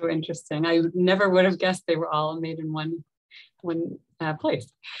 So interesting. I never would have guessed they were all made in one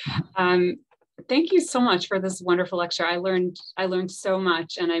place. Thank you so much for this wonderful lecture. I learned so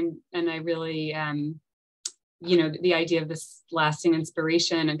much, and I really the idea of this lasting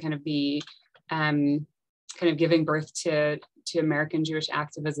inspiration and kind of the kind of giving birth to American Jewish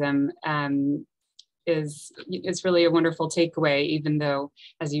activism is really a wonderful takeaway, even though,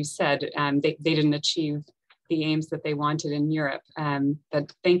 as you said, they didn't achieve the aims that they wanted in Europe.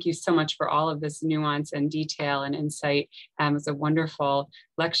 But thank you so much for all of this nuance and detail and insight. It was a wonderful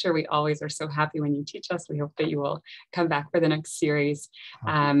lecture. We always are so happy when you teach us. We hope that you will come back for the next series.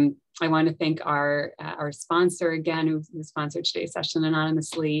 I want to thank our sponsor again, who sponsored today's session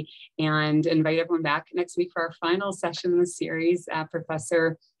anonymously, and invite everyone back next week for our final session in the series.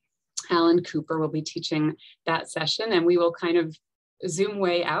 Professor Alan Cooper will be teaching that session, and we will kind of zoom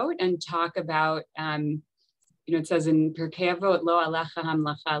way out and talk about it says in Pirkei Avot, Lo alecha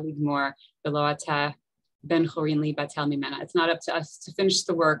hamlacha ligmor, v'lo ata ben chorin li batel mimena. It's not up to us to finish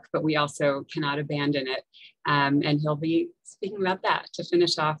the work, but we also cannot abandon it. And he'll be speaking about that to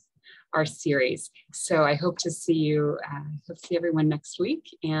finish off our series. So I hope to see everyone next week,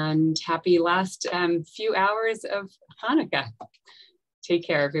 and happy last few hours of Hanukkah. Take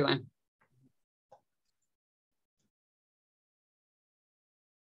care, everyone.